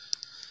this,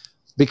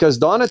 because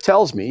Donna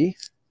tells me,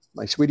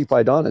 my sweetie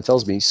pie Donna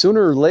tells me,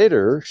 sooner or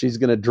later she's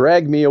going to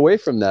drag me away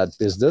from that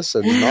business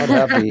and not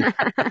have me,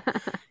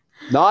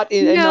 not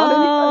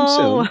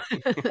anytime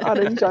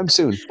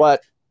soon.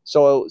 But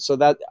so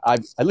that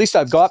at least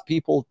I've got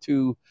people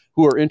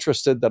who are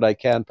interested that I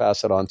can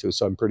pass it on to.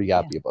 So I'm pretty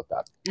happy about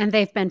that. And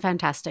they've been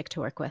fantastic to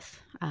work with.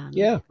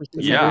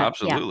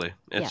 Absolutely.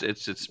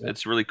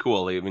 It's really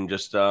cool. Even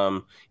just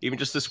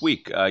this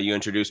week, you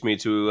introduced me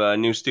to a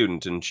new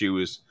student, and she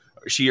or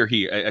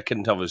he, I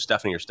couldn't tell if it was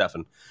Stephanie or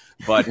Stefan,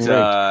 but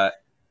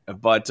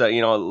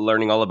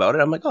learning all about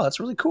it, I'm like, oh,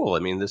 that's really cool. I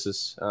mean, this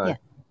is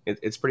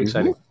it's pretty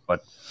exciting.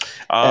 But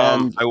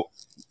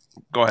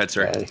go ahead,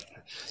 sir.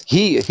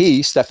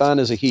 Stefan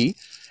is a he.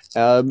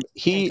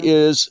 He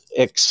is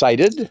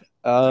excited.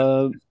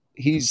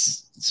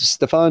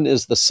 Stefan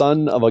is the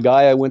son of a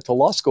guy I went to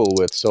law school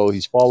with, so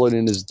he's followed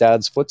in his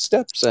dad's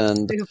footsteps,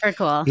 and super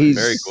cool. He's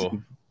very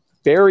cool.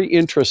 Very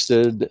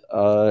interested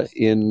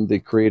in the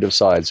creative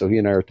side, so he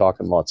and I are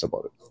talking lots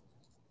about it.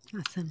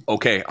 Awesome.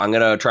 Okay, I'm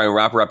gonna try and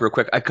wrap her up real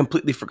quick. I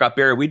completely forgot,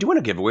 Barry. Are we doing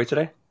a giveaway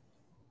today?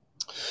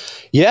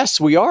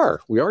 Yes, we are.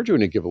 We are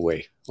doing a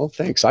giveaway. Oh,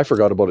 thanks. I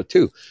forgot about it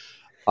too.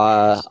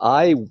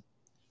 I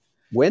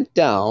went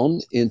down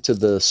into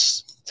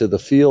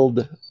the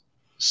field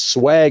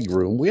swag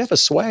room. We have a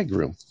swag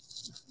room.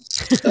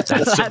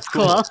 That's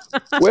cool.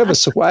 We have a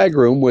swag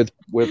room with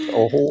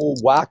a whole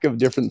whack of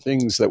different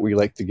things that we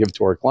like to give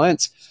to our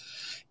clients.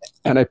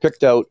 And I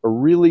picked out a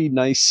really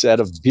nice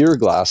set of beer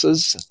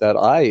glasses that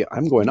I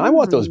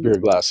want those beer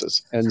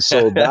glasses. And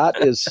so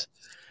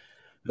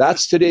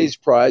that's today's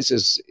prize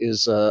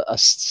is a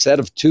set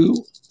of 2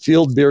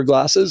 field beer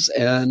glasses.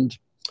 And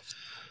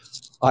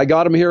I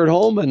got them here at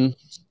home, and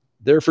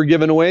they're for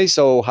giving away.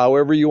 So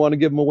however you want to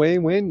give them away,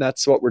 Wayne,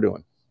 that's what we're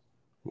doing.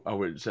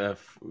 Oh, it's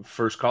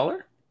first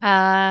caller? Or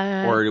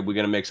Uh, are we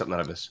going to make something out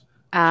of this?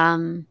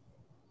 no,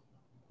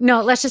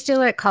 let's just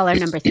do it. Caller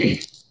number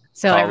 3.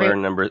 So Caller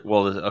number.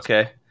 Well,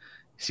 okay.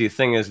 See, the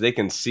thing is, they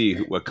can see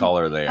what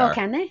color they are. Oh,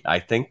 can they? I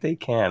think they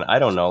can. I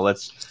don't know.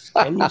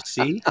 Can you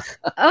see?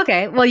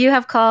 Okay. Well, you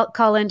have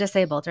call in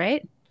disabled,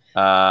 right?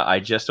 I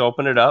just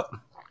opened it up.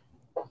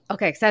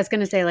 Okay, because I was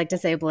going to say like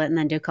disable it and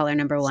then do caller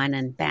number 1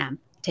 and bam,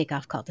 take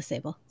off call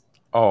disable.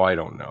 Oh, I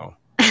don't know.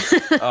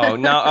 Oh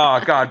no!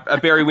 Oh God,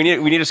 Barry, we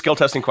need a skill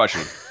testing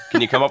question.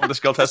 Can you come up with a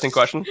skill testing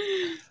question?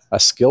 A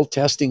skill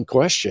testing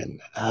question.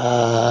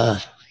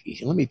 Let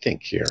me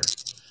think here.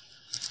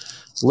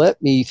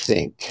 Let me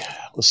think.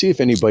 Let's see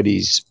if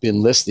anybody's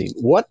been listening.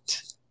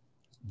 What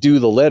do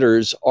the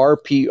letters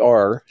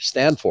RPR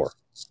stand for?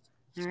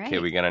 All right. Okay,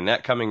 we got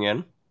Annette coming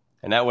in,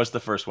 and that was the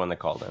first one that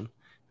called in.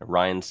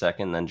 Ryan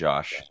second, then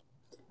Josh.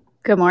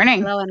 Good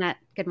morning. Hello, Annette.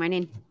 Good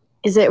morning.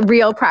 Is it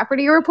Real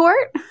Property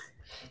Report?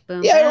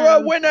 Boom, Yeah, boom. you're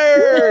a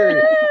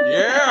winner!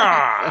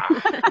 Yeah.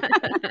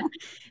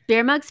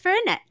 Beer mugs for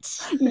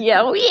Annette.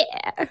 Yeah,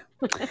 yeah.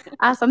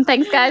 Awesome.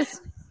 Thanks,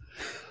 guys.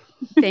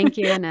 Thank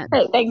you, Annette.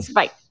 Hey, thanks.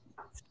 Bye.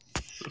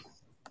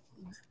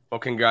 Well,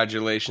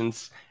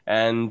 congratulations.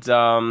 And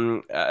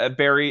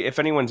Barry, if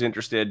anyone's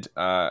interested,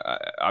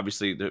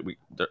 obviously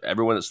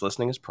everyone that's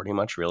listening is pretty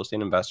much real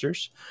estate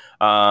investors.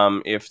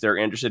 If they're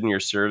interested in your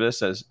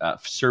services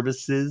at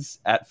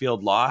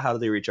Field Law, how do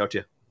they reach out to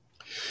you?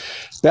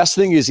 Best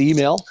thing is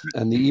email,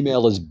 and the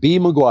email is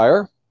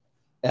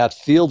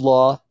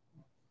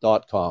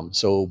bmcguire@fieldlaw.com.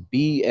 So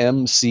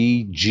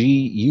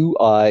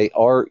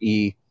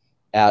BMCGUIRE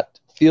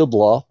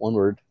 @fieldlaw, one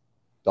word,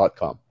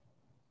 .com.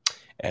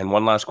 And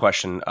one last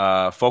question.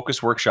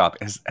 Focus Workshop.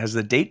 Has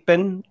the date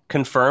been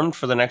confirmed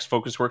for the next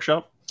Focus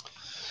Workshop?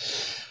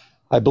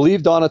 I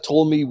believe Donna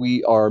told me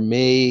we are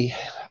May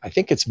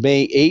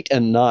 8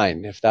 and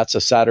 9, if that's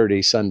a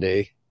Saturday,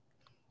 Sunday.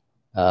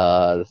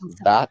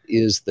 That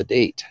is the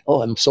date.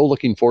 Oh, I'm so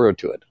looking forward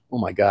to it. Oh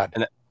my God.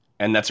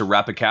 And that's a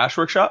Rapid Cash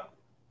Workshop?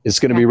 It's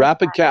going to be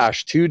Rapid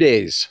Cash, 2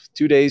 days,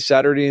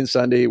 Saturday and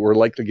Sunday. We're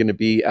likely going to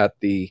be at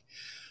the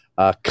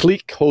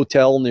Clique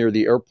Hotel near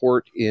the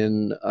airport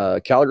in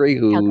Calgary,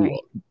 who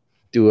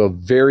do a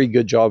very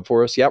good job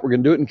for us. Yeah, we're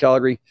going to do it in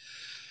Calgary. In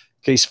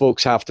case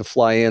folks have to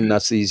fly in,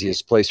 that's the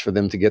easiest place for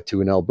them to get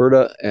to in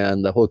Alberta.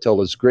 And the hotel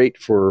is great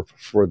for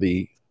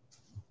the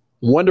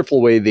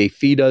wonderful way they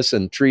feed us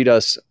and treat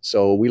us.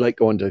 So we like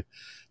going to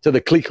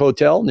the Clique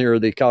Hotel near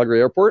the Calgary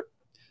airport,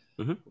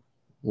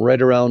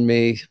 right around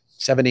May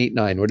 7, 8,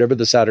 9, whatever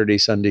the Saturday,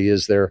 Sunday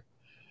is there.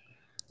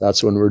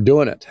 That's when we're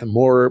doing it. And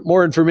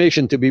more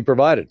information to be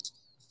provided.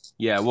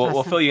 Yeah,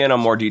 we'll fill you in on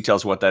more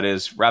details of what that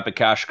is. Rapid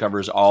Cash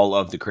covers all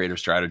of the creative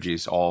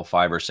strategies, all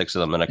 5 or 6 of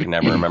them that I can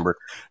never remember.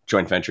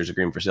 Joint ventures,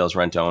 agreement for sales,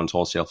 rent owns,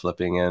 wholesale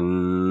flipping,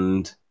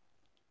 and...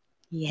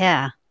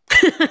 Yeah.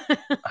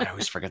 I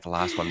always forget the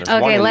last one. There's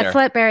one Okay, in let's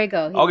there. let Barry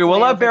go. Okay, we'll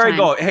let Barry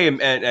go. Hey,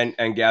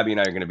 and Gabby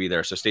and I are going to be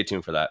there, so stay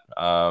tuned for that.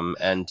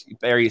 And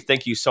Barry,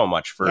 thank you so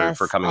much for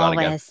coming on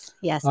again.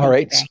 Yes. All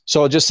right.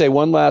 So I'll just say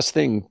one last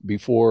thing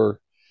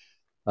before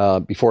I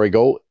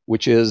go,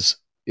 which is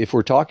if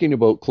we're talking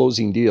about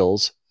closing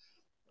deals,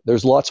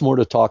 there's lots more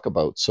to talk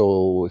about.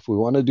 So if we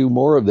want to do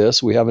more of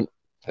this,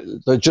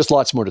 there's just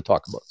lots more to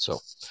talk about. So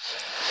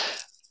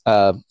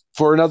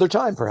for another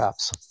time,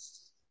 perhaps.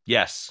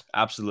 Yes,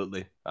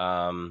 absolutely.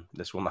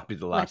 This will not be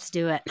the last. Let's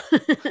do it.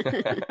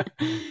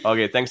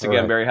 Okay, thanks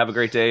again, Barry. Have a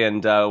great day,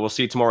 and we'll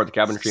see you tomorrow at the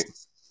Cabin Retreat.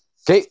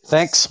 Okay,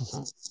 thanks.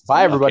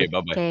 Bye, everybody. Okay,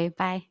 bye-bye. Okay,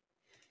 bye.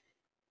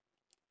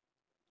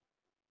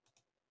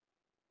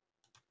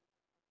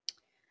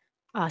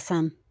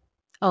 Awesome.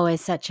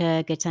 Always such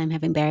a good time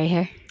having Barry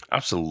here.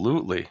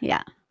 Absolutely.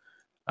 Yeah.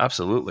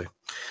 Absolutely.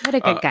 What a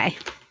good guy.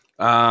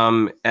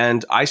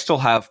 And I still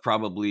have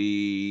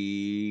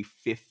probably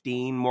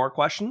 15 more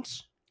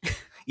questions.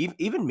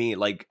 Even me,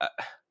 like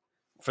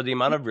for the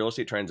amount of real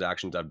estate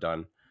transactions I've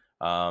done,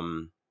 I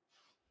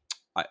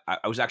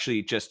was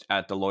actually just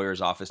at the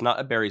lawyer's office, not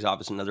at Barry's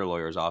office, another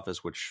lawyer's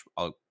office, which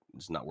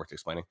it's not worth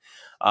explaining.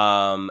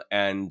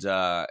 And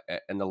the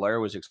lawyer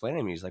was explaining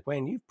to me, he's like,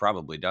 Wayne, you've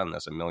probably done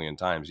this a million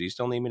times. Do you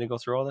still need me to go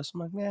through all this?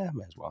 I'm like, yeah,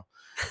 might as well.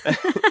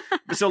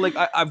 So like,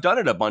 I've done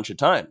it a bunch of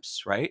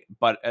times, right?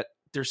 But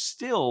you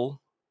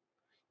still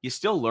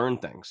learn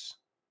things,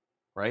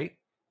 right?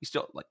 You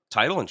still like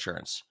title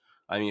insurance.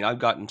 I mean, I've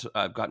gotten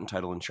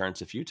title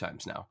insurance a few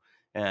times now,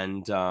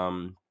 and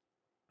I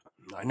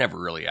never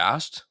really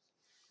asked.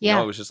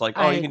 Yeah, it was just like,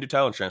 you can do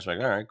title insurance. I'm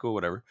like, all right, cool,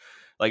 whatever.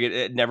 Like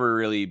it's never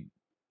really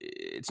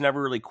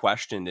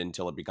questioned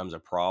until it becomes a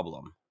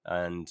problem,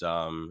 and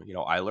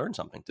I learned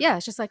something. Yeah,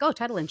 it's just like,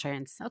 title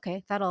insurance.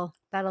 Okay, that'll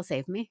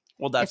save me.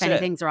 Well, that's if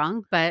anything's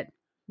wrong, but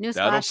newsflash,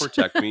 that'll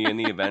protect me in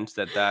the event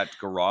that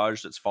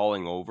garage that's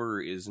falling over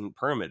isn't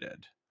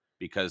permitted,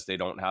 because they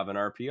don't have an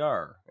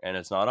RPR and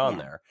it's not on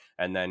there.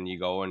 And then you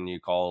go and you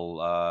call,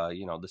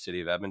 the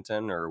city of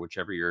Edmonton or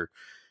whichever your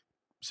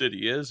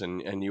city is,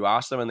 and you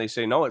ask them and they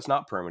say, no, it's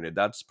not permitted.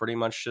 That's pretty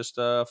much just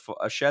a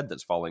shed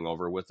that's falling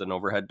over with an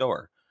overhead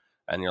door.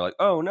 And you're like,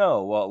 oh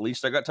no, well, at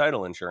least I got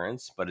title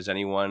insurance. But is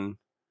anyone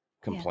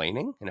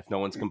complaining. And if no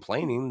one's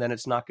complaining, then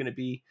it's not going to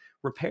be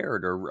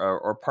repaired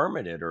or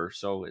permitted, or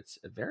so. It's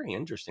very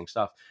interesting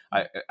stuff.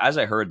 As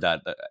I heard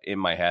that in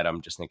my head,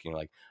 I'm just thinking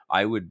like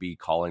I would be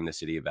calling the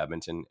city of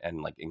Edmonton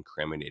and like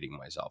incriminating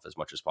myself as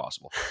much as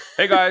possible.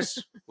 Hey guys,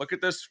 look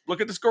at this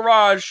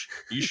garage.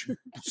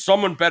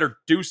 Someone better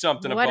do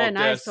something what about an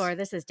this. eyesore.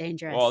 This is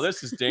dangerous. Well,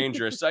 this is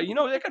dangerous.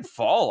 They could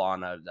fall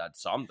on at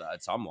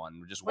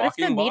someone just what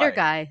walking if the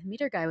by.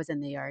 meter guy was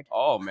in the yard?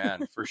 Oh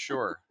man, for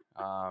sure.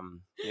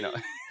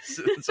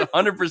 It's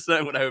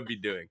 100% what I would be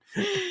doing.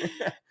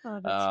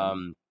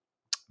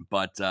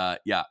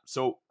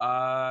 So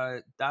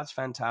that's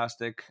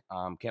fantastic.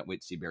 Can't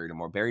wait to see Barry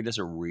tomorrow. Barry does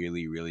a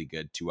really, really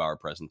good 2-hour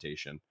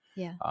presentation.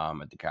 Yeah.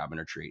 At the Cabin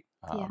Retreat.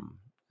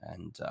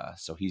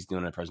 So he's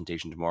doing a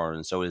presentation tomorrow,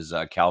 and so is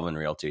Calvin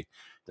Realty.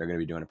 They're going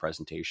to be doing a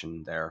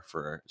presentation there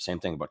for same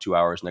thing, about 2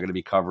 hours, and they're going to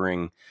be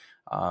covering.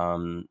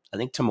 I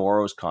think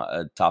tomorrow's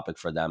topic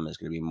for them is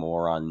going to be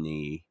more on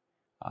the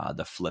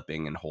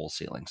flipping and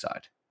wholesaling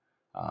side.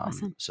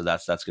 Awesome. So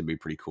that's going to be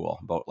pretty cool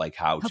about like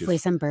hopefully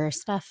some burr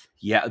stuff.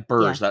 Yeah,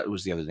 burrs. Yeah. That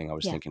was the other thing I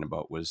was thinking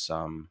about was,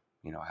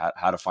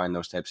 how to find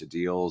those types of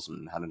deals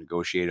and how to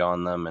negotiate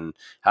on them and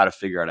how to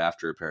figure out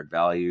after repaired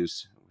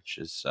values, which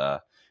is,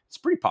 it's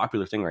a pretty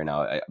popular thing right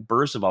now.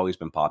 Burrs have always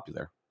been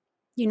popular.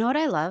 You know what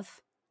I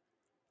love?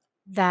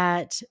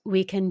 That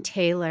we can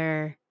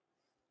tailor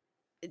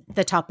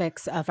the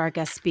topics of our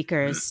guest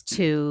speakers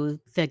to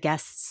the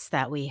guests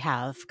that we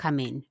have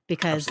coming,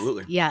 because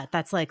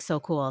that's like so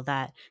cool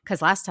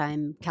because last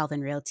time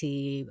Calvin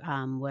Realty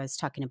was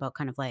talking about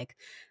kind of like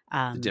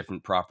the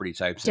different property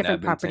types,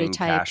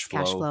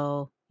 cash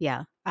flow.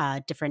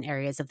 Different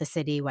areas of the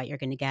city, what you're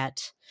going to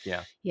get.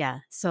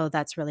 So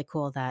that's really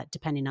cool that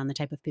depending on the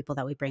type of people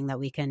that we bring, that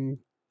we can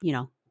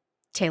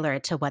tailor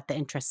it to what the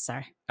interests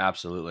are.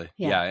 Absolutely.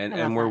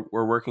 And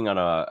we're working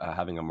on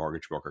having a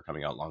mortgage broker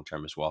coming out long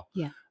term as well.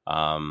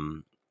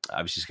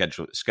 Obviously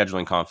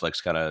scheduling conflicts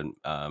kind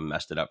of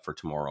messed it up for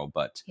tomorrow,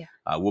 but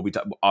we'll be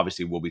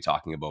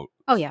talking about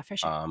for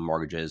sure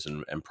mortgages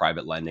and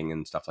private lending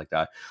and stuff like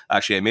that.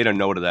 Actually, I made a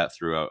note of that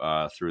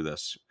through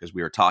this, because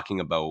we were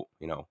talking about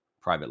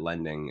private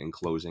lending and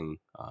closing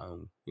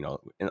on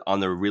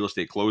the real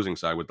estate closing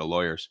side with the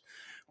lawyers.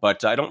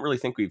 But I don't really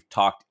think we've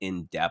talked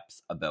in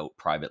depth about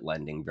private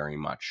lending very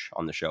much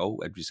on the show.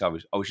 I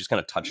was just kind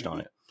of touched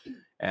on it.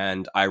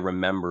 And I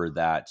remember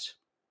that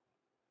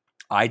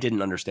I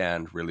didn't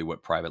understand really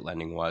what private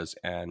lending was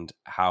and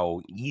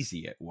how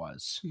easy it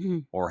was,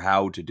 or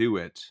how to do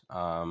it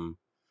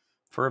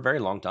for a very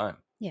long time.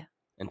 Yeah.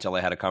 Until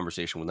I had a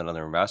conversation with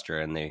another investor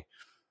and they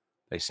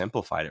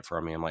simplified it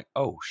for me. I'm like,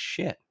 oh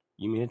shit,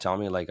 you mean to tell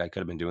me like I could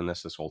have been doing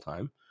this whole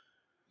time?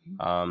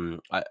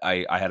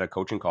 I had a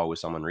coaching call with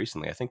someone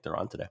recently. I think they're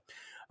on today.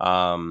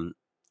 And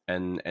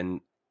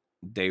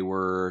they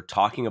were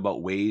talking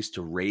about ways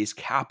to raise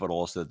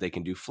capital so that they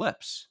can do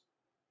flips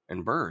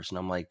and burrs. And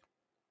I'm like,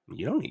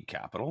 you don't need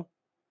capital.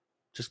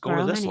 Just go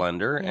to this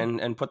lender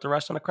and put the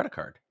rest on a credit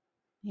card.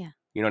 Yeah.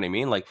 You know what I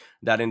mean? Like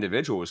that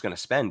individual was going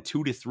to spend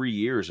 2 to 3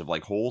 years of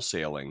like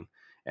wholesaling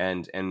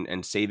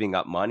and saving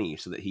up money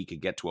so that he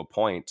could get to a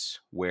point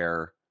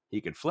where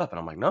he could flip. And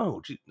I'm like,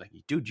 no,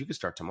 dude, you could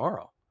start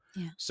tomorrow.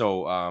 Yeah.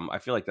 So I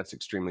feel like that's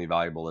extremely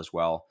valuable as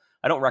well.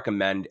 I don't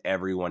recommend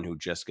everyone who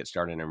just gets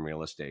started in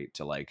real estate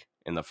to like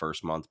in the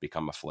first month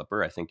become a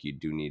flipper. I think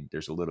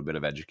there's a little bit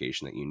of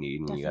education that you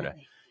need, and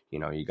definitely.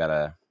 you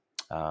gotta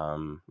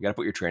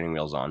put your training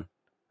wheels on,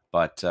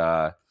 but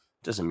it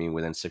doesn't mean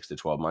within 6 to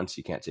 12 months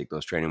you can't take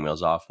those training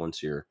wheels off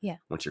once you're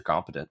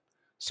competent.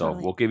 So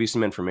We'll give you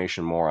some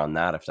information more on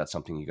that if that's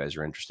something you guys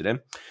are interested in.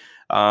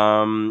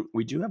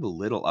 We do have a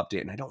little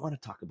update, and I don't want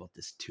to talk about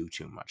this too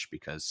much,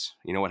 because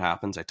you know what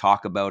happens? I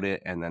talk about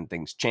it and then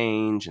things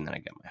change, and then I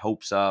get my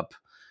hopes up,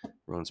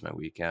 ruins my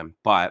weekend.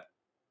 But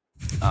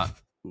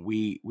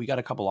we got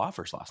a couple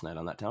offers last night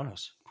on that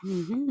townhouse.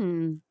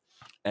 Mm-hmm.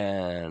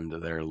 And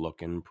they're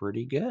looking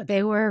pretty good.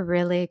 They were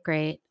really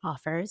great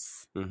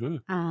offers.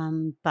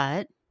 Mm-hmm.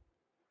 But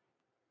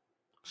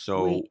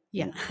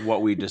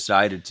what we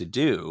decided to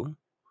do,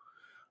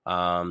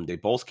 they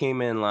both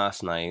came in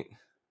last night.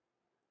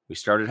 We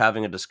started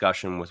having a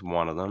discussion with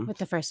one of them. With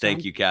the first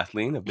Thank you,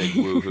 Kathleen. A big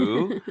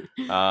woohoo.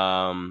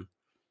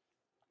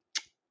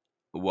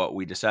 What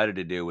we decided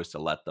to do was to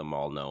let them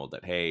all know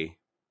that, hey,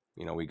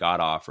 we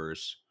got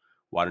offers.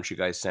 Why don't you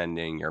guys send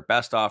in your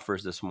best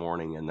offers this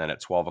morning? And then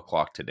at 12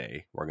 o'clock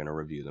today, we're going to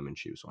review them and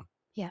choose one.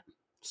 Yeah.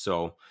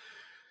 So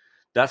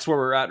that's where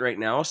we're at right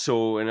now.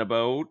 So in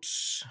about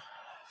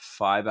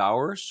 5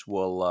 hours,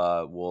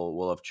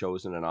 we'll have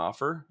chosen an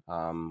offer.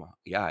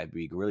 It'd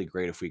be really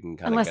great if we can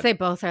unless they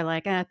both are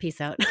like,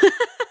 peace out.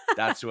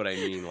 That's what I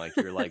mean. Like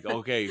you're like,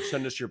 okay,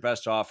 send us your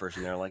best offers,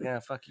 and they're like,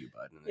 fuck you,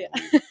 bud.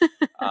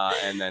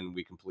 And then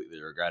we completely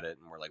regret it,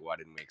 and we're like, why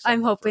didn't we accept?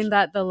 I'm hoping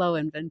that the low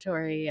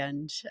inventory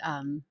and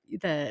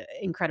the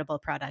incredible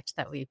product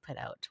that we put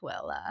out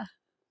will,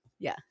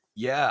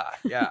 Yeah,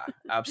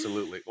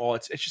 absolutely. Well,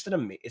 it's just an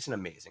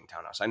amazing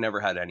townhouse. I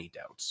never had any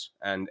doubts.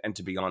 And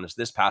to be honest,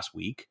 this past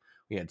week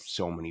We had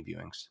so many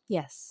viewings.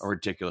 Yes. A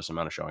ridiculous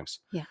amount of showings.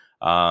 Yeah.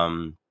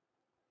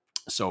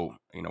 So,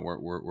 you know,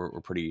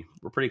 we're pretty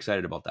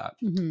excited about that.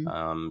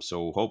 Mm-hmm.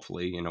 So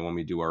hopefully, you know, when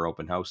we do our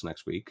open house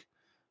next week,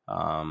 the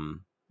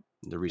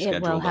It will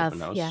rescheduled have,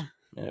 open house, yeah.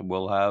 it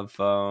will have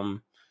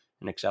an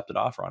accepted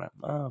offer on it.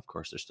 Of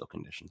course, there's still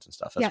conditions and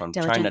stuff. That's why I'm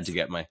trying not to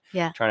get my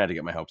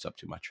hopes up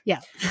too much.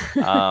 Yeah.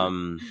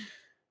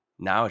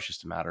 Now it's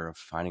just a matter of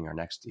finding our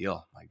next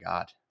deal. My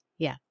God.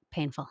 Yeah.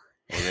 Painful.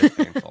 It is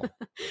painful.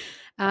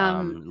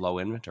 Low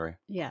inventory.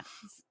 Yeah.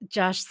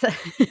 Josh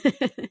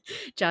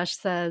Josh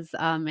says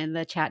in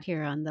the chat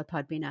here on the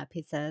Podbean app,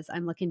 he says,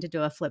 I'm looking to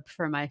do a flip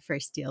for my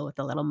first deal with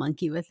a little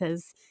monkey with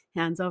his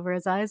hands over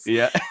his eyes.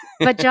 Yeah.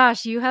 But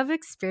Josh, you have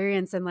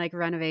experience in like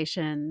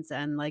renovations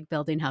and like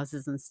building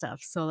houses and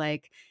stuff. So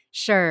like,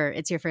 sure,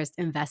 it's your first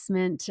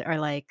investment or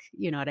like,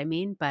 you know what I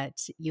mean?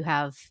 But you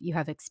have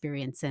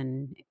experience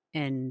in,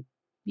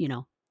 you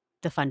know,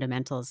 the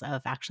fundamentals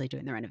of actually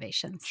doing the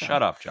renovations. So.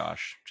 Shut up,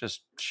 Josh.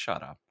 Just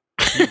shut up.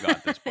 You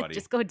got this, buddy.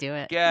 Just go do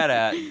it. Get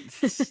at.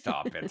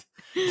 Stop it.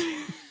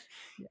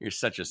 You're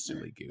such a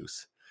silly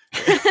goose.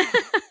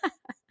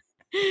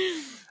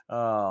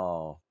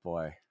 Oh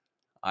boy.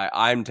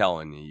 I'm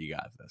telling you, you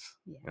got this.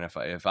 Yeah. And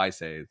if I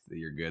say that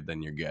you're good,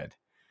 then you're good.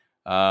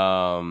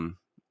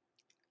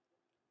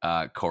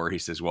 Corey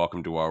says,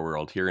 welcome to our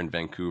world. Here in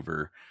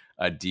Vancouver,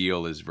 a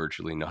deal is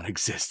virtually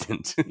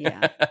non-existent.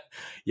 Yeah.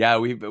 Yeah,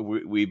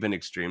 we've been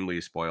extremely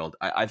spoiled.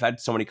 I've had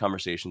so many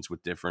conversations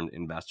with different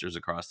investors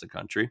across the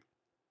country,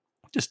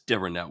 just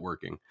different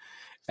networking.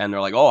 And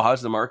they're like, oh,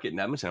 how's the market in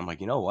Edmonton? I'm like,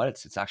 you know what?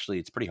 It's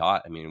actually pretty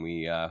hot. I mean,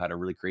 we had a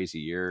really crazy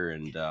year.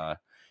 And,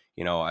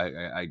 you know,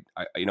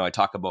 I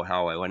talk about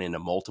how I went into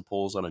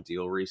multiples on a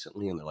deal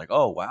recently, and they're like,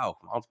 oh, wow,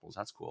 multiples.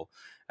 That's cool.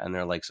 And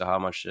they're like, so how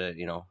much,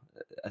 you know,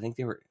 I think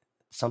they were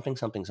something.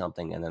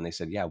 And then they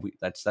said, yeah,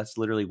 that's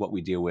literally what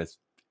we deal with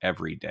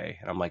every day.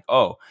 And I'm like,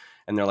 oh,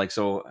 and they're like,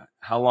 so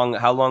how long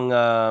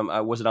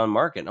was it on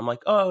market? And I'm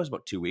like, oh, it was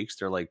about 2 weeks.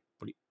 They're like,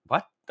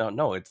 what?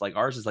 No, it's like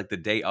ours is like the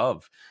day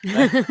of.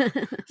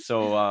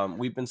 So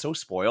we've been so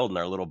spoiled in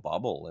our little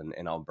bubble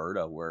in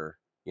Alberta, where,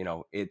 you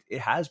know, it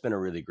has been a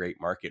really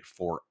great market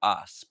for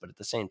us, but at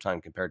the same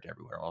time, compared to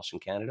everywhere else in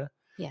Canada,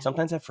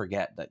 sometimes I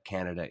forget that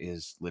Canada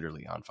is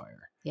literally on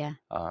fire. Yeah.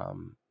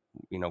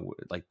 You know,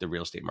 like the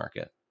real estate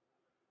market.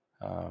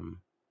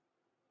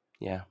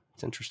 Yeah,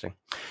 it's interesting.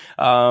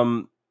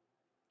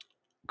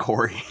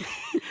 Corey,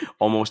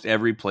 almost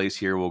every place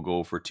here will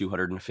go for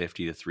 $250,000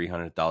 to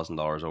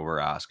 $300,000 over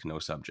ask, no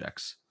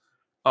subjects.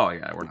 Oh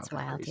yeah, we're That's not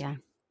that wild. crazy. Yeah.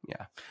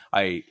 Yeah.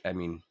 I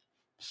mean,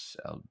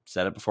 I've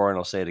said it before and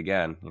I'll say it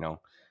again. You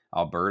know,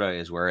 Alberta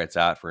is where it's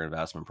at for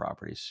investment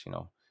properties. You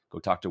know, go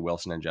talk to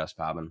Wilson and Jess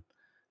Pabin,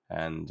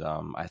 and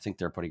I think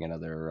they're putting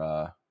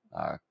another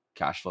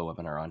cash flow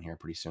webinar on here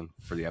pretty soon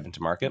for the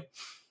Edmonton market.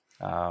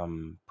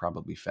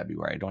 Probably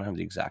February. I don't have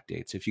the exact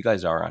dates. If you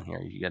guys are on here,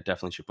 you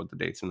definitely should put the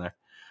dates in there.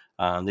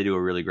 They do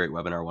a really great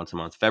webinar once a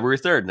month. February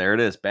 3rd. There it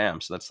is.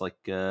 Bam. So that's like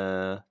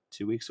 2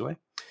 weeks away.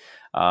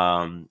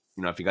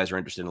 You know, if you guys are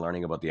interested in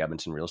learning about the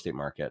Edmonton real estate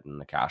market and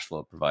the cash flow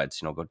it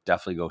provides, you know,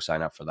 definitely go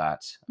sign up for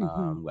that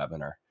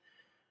webinar.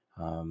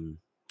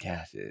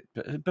 Yeah,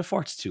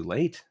 before it's too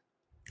late.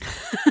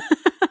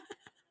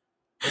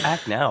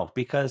 Act now,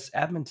 because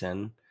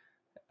Edmonton,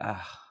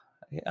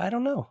 I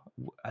don't know.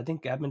 I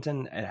think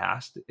Edmonton,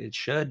 it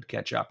should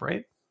catch up,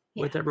 right?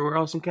 Yeah. With everywhere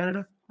else in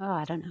Canada. Oh,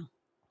 I don't know.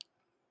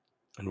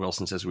 And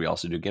Wilson says we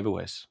also do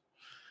giveaways.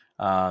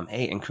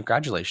 Hey, and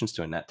congratulations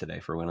to Annette today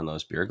for winning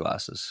those beer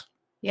glasses.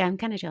 Yeah, I'm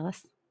kind of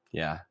jealous.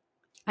 Yeah.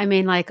 I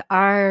mean, like,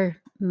 our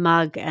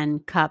mug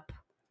and cup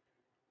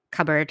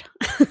cupboard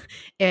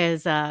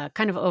is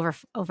kind of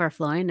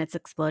overflowing. It's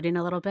exploding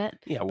a little bit.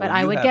 Yeah, well, but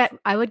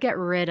I would get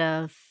rid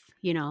of,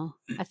 you know,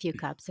 a few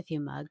cups, a few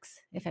mugs,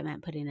 if it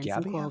meant putting in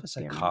some cold has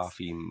a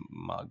coffee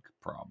mug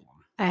problem.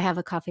 I have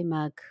a coffee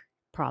mug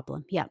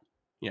problem. Yeah.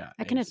 Yeah.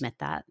 I can admit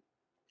that.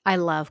 I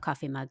love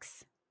coffee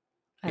mugs.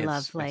 I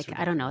love, like,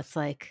 I don't know. It's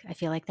like, I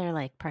feel like they're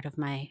like part of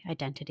my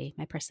identity,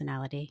 my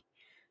personality.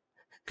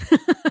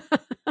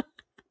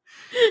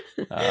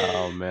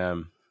 Oh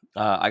man.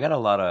 I got a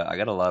lot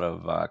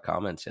of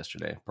comments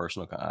yesterday,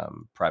 personal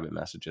private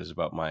messages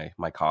about my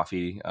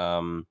coffee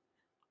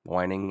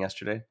whining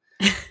yesterday.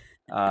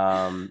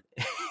 And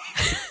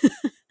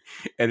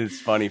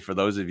it's funny, for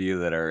those of you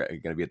that are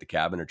going to be at the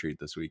cabin retreat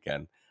this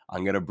weekend,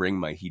 I'm going to bring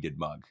my heated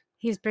mug.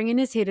 He's bringing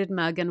his heated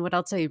mug. And what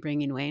else are you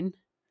bringing, Wayne?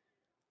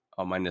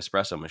 Oh, my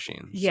Nespresso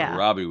machine. Yeah. So,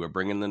 Robbie, we're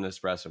bringing the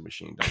Nespresso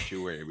machine. Don't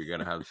you worry. We're going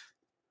to have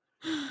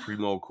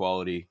primo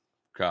quality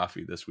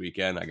coffee this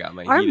weekend. I got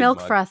my Our milk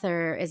mug.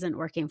 frother isn't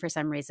working for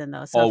some reason,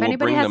 though. So if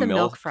anybody has a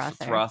milk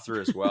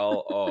frother as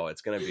well, oh,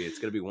 it's gonna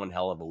be one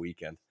hell of a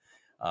weekend.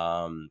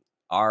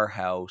 Our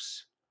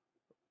house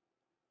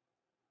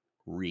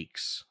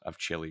reeks of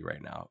chili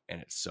right now,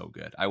 and it's so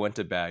good. I went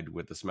to bed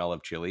with the smell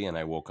of chili, and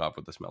I woke up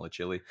with the smell of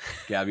chili.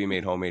 Gabby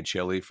made homemade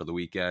chili for the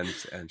weekend,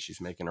 and she's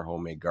making her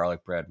homemade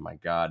garlic bread. My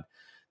God,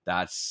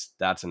 that's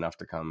enough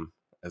to come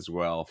as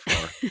well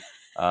for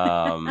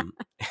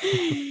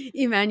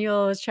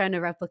Emmanuel was trying to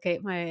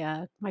replicate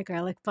my my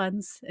garlic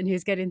buns, and he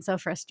was getting so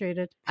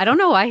frustrated. I don't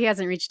know why he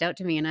hasn't reached out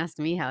to me and asked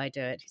me how I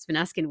do it. He's been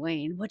asking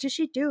Wayne, "What does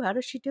she do? How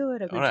does she do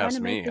it?" I've been Don't trying ask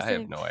to make me. the I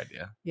have same. no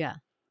idea. Yeah.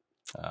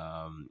 It's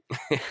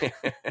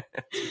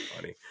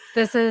funny.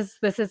 This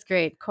is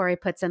great. Corey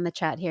puts in the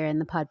chat here in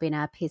the Podbean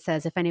app. He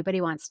says, if anybody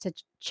wants to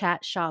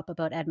chat shop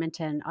about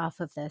Edmonton off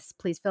of this,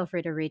 please feel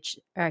free to reach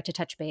or to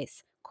touch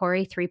base.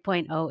 Corey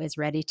 3.0 is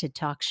ready to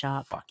talk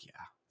shop. Fuck yeah.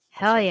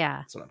 Hell yeah.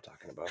 That's what I'm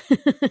talking about.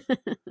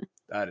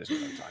 That is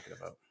what I'm talking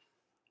about.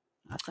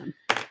 Awesome.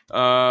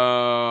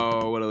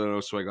 What other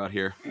notes do I got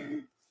here?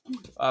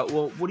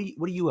 Well, what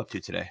are you up to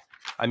today?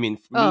 I mean,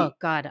 oh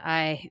God,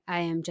 I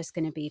am just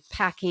going to be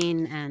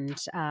packing, and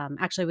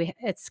actually,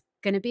 it's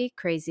going to be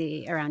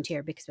crazy around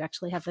here because we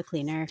actually have the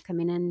cleaner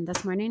coming in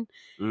this morning,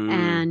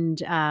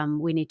 and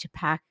we need to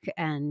pack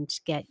and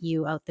get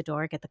you out the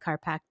door, get the car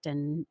packed,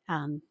 and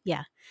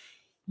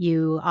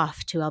you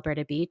off to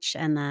Alberta Beach,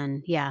 and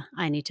then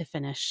I need to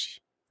finish,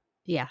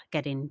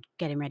 getting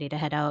ready to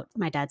head out.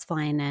 My dad's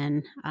flying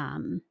in. I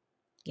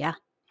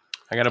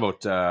got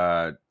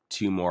about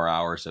 2 more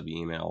hours of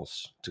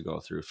emails to go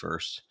through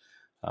first.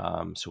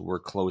 So we're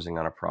closing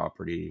on a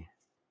property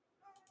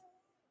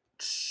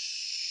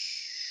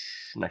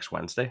next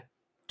Wednesday,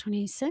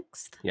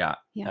 26th. Yeah.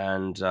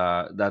 And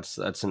that's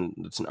an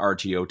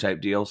RTO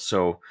type deal.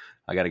 So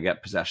I got to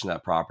get possession of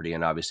that property,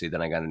 and obviously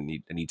then I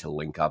need to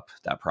link up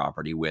that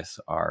property with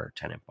our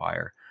tenant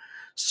buyer.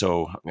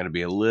 So I'm going to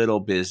be a little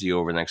busy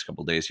over the next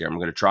couple of days here. I'm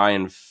going to try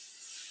and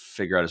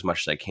figure out as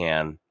much as I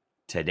can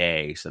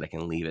today so that I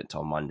can leave it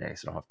till Monday,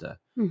 so I don't have to,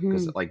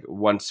 because like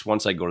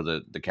once I go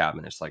to the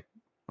cabin, it's like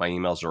my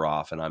emails are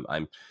off, and I'm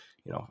I'm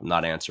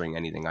not answering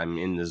anything. I'm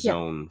in the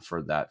zone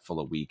for that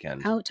full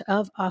weekend. Out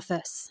of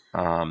office.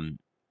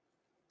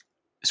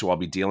 So I'll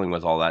be dealing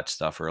with all that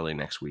stuff early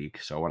next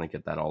week. So I want to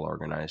get that all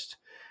organized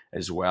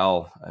as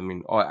well. I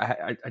mean,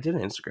 I did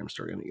an Instagram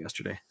story on it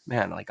yesterday.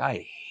 Man, like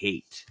I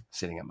hate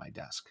sitting at my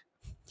desk.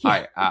 Yeah.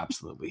 I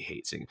absolutely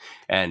hate sitting.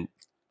 And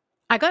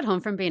I got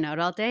home from being out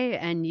all day,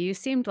 and you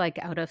seemed like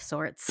out of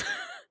sorts.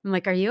 I'm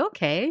like, are you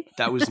okay?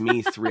 That was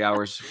me 4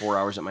 hours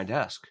at my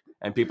desk.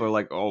 And people are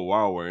like, oh,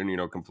 wow,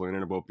 Wayne,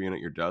 complaining about being at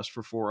your desk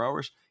for 4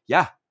 hours.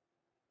 Yeah.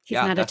 He's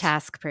not a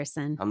task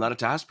person. I'm not a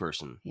task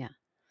person. Yeah.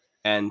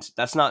 And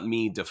that's not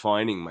me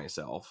defining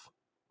myself.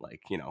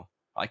 Like,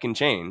 I can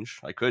change.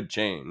 I could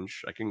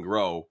change. I can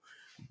grow.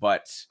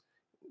 But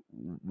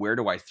where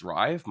do I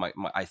thrive?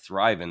 I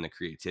thrive in the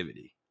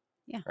creativity.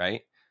 Yeah.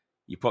 Right?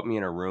 You put me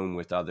in a room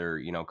with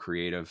other,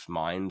 creative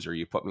minds, or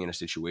you put me in a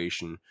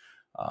situation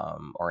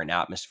or an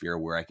atmosphere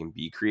where I can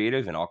be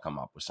creative, and I'll come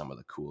up with some of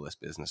the coolest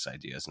business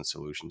ideas and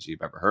solutions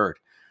you've ever heard.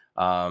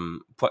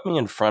 Put me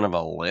in front of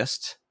a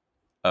list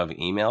of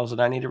emails that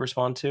I need to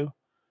respond to.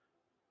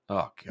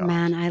 Oh God,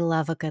 man, I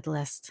love a good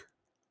list.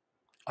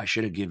 I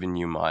should have given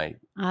you my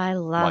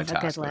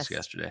task list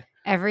yesterday.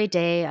 Every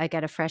day I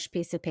get a fresh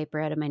piece of paper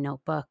out of my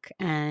notebook,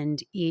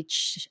 and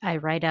I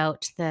write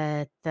out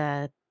the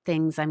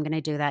things I'm going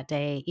to do that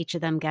day. Each of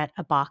them get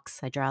a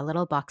box. I draw a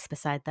little box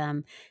beside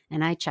them,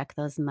 and I check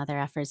those mother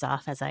effers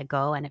off as I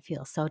go, and it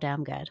feels so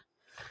damn good.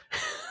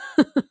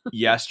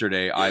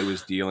 Yesterday, I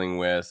was dealing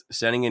with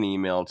sending an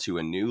email to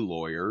a new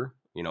lawyer,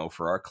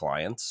 for our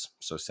clients.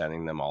 So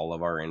sending them all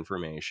of our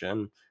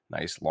information,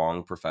 nice,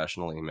 long,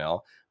 professional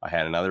email. I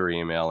had another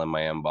email in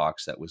my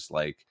inbox that was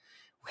like,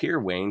 here,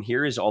 Wayne,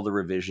 here is all the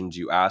revisions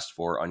you asked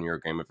for on your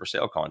agreement for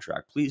sale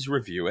contract. Please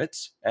review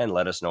it and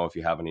let us know if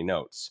you have any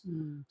notes.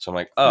 So I'm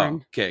like,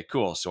 oh, okay,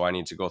 cool. So I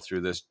need to go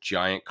through this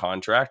giant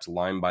contract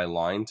line by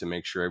line to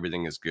make sure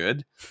everything is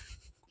good.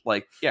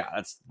 Like, yeah,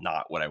 that's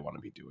not what I want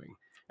to be doing.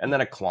 And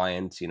then a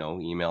client,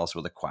 emails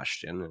with a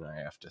question, and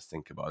I have to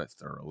think about it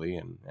thoroughly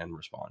and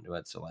respond to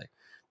it. So like,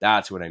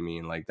 that's what I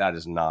mean. Like, that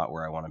is not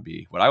where I want to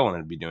be. What I want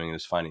to be doing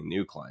is finding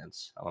new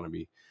clients. I want to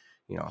be,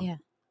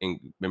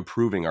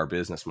 improving our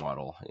business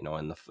model,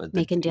 and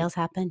making deals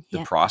happen.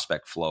 The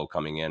prospect flow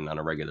coming in on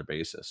a regular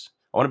basis.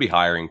 I want to be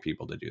hiring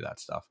people to do that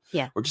stuff.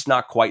 Yeah. We're just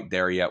not quite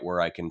there yet where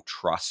I can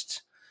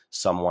trust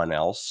someone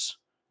else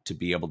to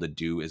be able to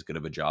do as good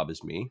of a job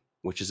as me,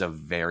 which is a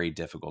very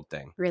difficult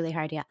thing. Really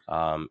hard, yeah.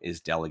 Is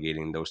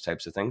delegating those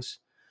types of things.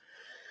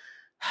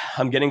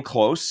 I'm getting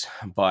close,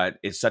 but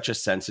it's such a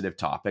sensitive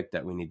topic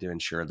that we need to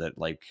ensure that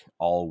like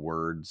all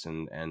words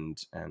and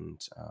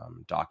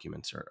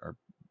documents are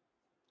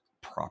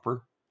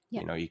proper.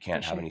 Yeah, you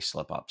can't have any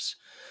slip ups.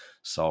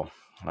 So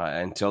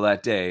until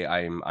that day,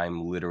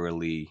 I'm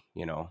literally,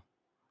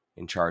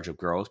 in charge of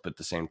growth, but at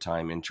the same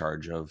time in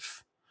charge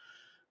of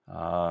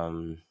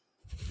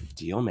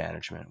deal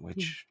management,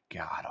 which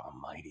God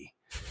almighty.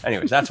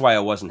 Anyways, that's why I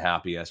wasn't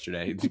happy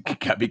yesterday.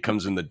 Gabby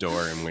comes in the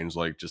door and Wayne's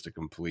like just a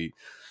complete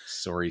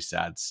sorry,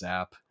 sad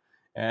sap.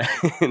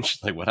 And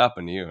she's like, what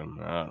happened to you?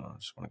 And I don't know, I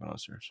just want to go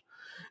downstairs.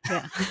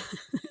 Yeah.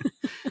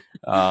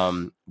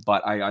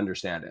 But I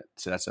understand it.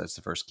 So that's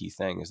the first key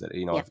thing is that,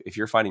 if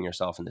you're finding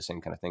yourself in the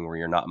same kind of thing where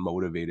you're not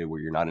motivated,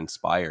 where you're not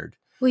inspired.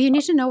 Well, you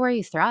need to know where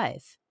you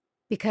thrive.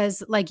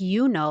 Because like,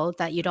 you know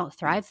that you don't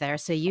thrive there.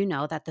 So you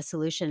know that the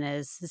solution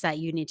is that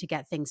you need to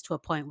get things to a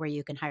point where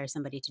you can hire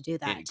somebody to do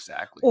that.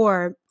 Exactly.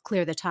 Or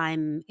clear the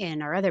time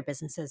in our other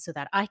businesses so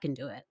that I can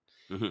do it.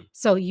 Mm-hmm.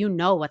 So you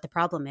know what the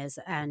problem is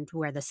and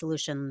where the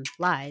solution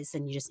lies,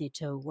 and you just need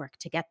to work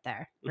to get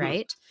there,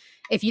 right?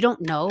 If you don't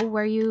know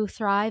where you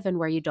thrive and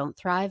where you don't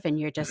thrive, and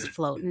you're just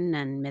floating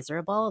and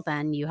miserable,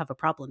 then you have a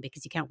problem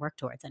because you can't work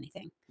towards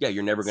anything. Yeah,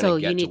 you're never going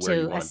to get to where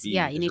you want to be.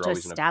 Yeah, you need to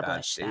always in a bad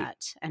establish state.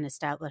 that and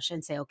establish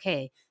and say,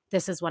 okay,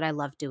 this is what I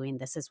love doing.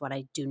 This is what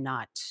I do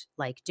not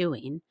like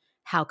doing.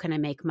 How can I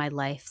make my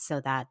life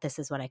so that this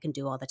is what I can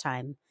do all the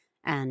time,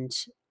 and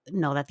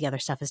know that the other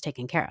stuff is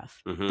taken care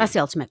of? That's the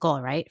ultimate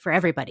goal, right? For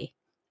everybody.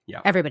 Yeah.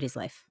 Everybody's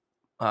life.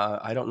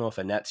 I don't know if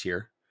Annette's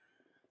here.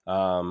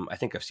 I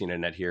think I've seen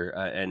Annette here.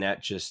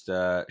 Annette just,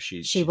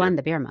 she won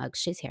the beer mug.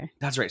 She's here.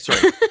 That's right.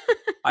 Sorry.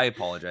 I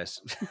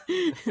apologize.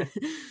 It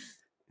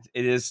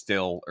is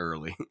still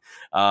early.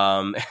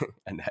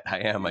 Annette,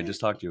 I just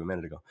talked to you a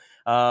minute ago.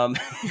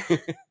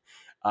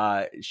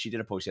 She did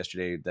a post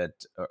yesterday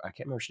that, I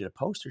can't remember if she did a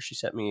post or she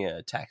sent me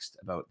a text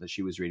about that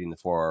she was reading the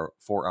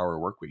 4-hour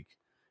work week.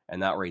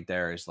 And that right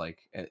there is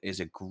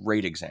a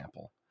great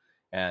example.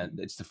 And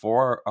it's the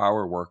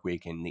 4-hour work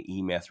week and the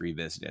E-Myth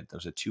Revisited.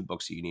 Those are 2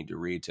 books that you need to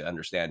read to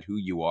understand who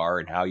you are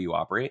and how you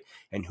operate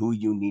and who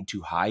you need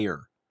to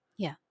hire.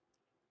 Yeah.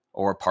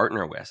 Or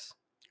partner with.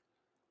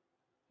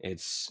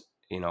 It's,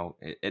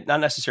 it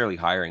not necessarily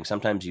hiring.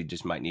 Sometimes you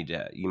just might need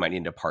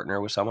to partner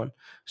with someone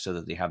so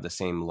that they have the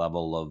same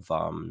level of,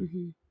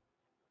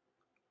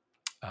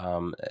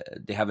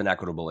 they have an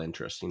equitable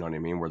interest, you know what I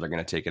mean? Where they're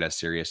going to take it as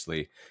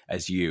seriously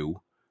as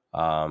you.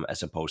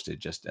 As opposed to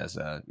just as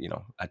a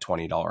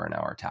 $20 an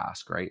hour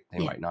task, right? They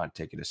might not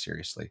take it as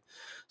seriously.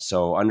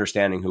 So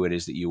understanding who it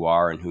is that you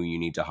are and who you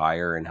need to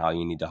hire and how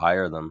you need to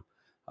hire them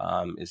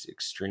is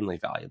extremely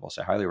valuable.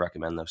 So I highly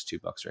recommend those 2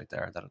 books right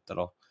there.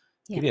 That'll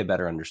give you a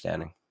better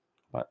understanding.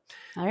 But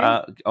all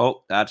right.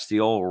 That's the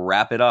old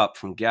wrap it up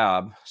from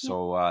Gab.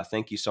 So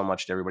thank you so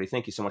much to everybody.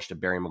 Thank you so much to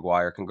Barry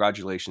McGuire.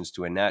 Congratulations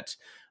to Annette.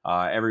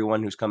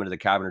 Everyone who's coming to the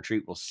cabin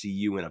retreat, we'll see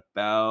you in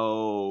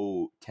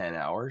about 10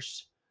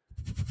 hours.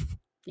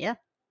 Yeah.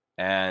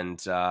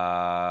 And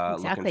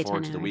looking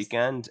forward to the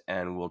weekend,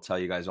 and we'll tell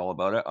you guys all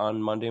about it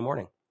on Monday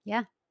morning.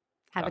 Yeah.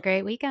 Have a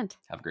great weekend.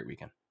 Have a great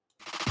weekend.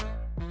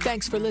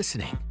 Thanks for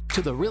listening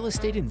to the Real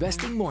Estate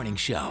Investing Morning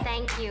Show.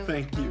 Thank you.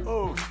 Thank you.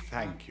 Oh,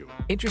 thank you.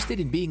 Interested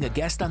in being a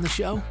guest on the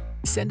show?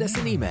 Send us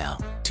an email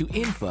to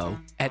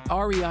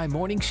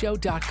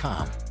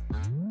info@reimorningshow.com.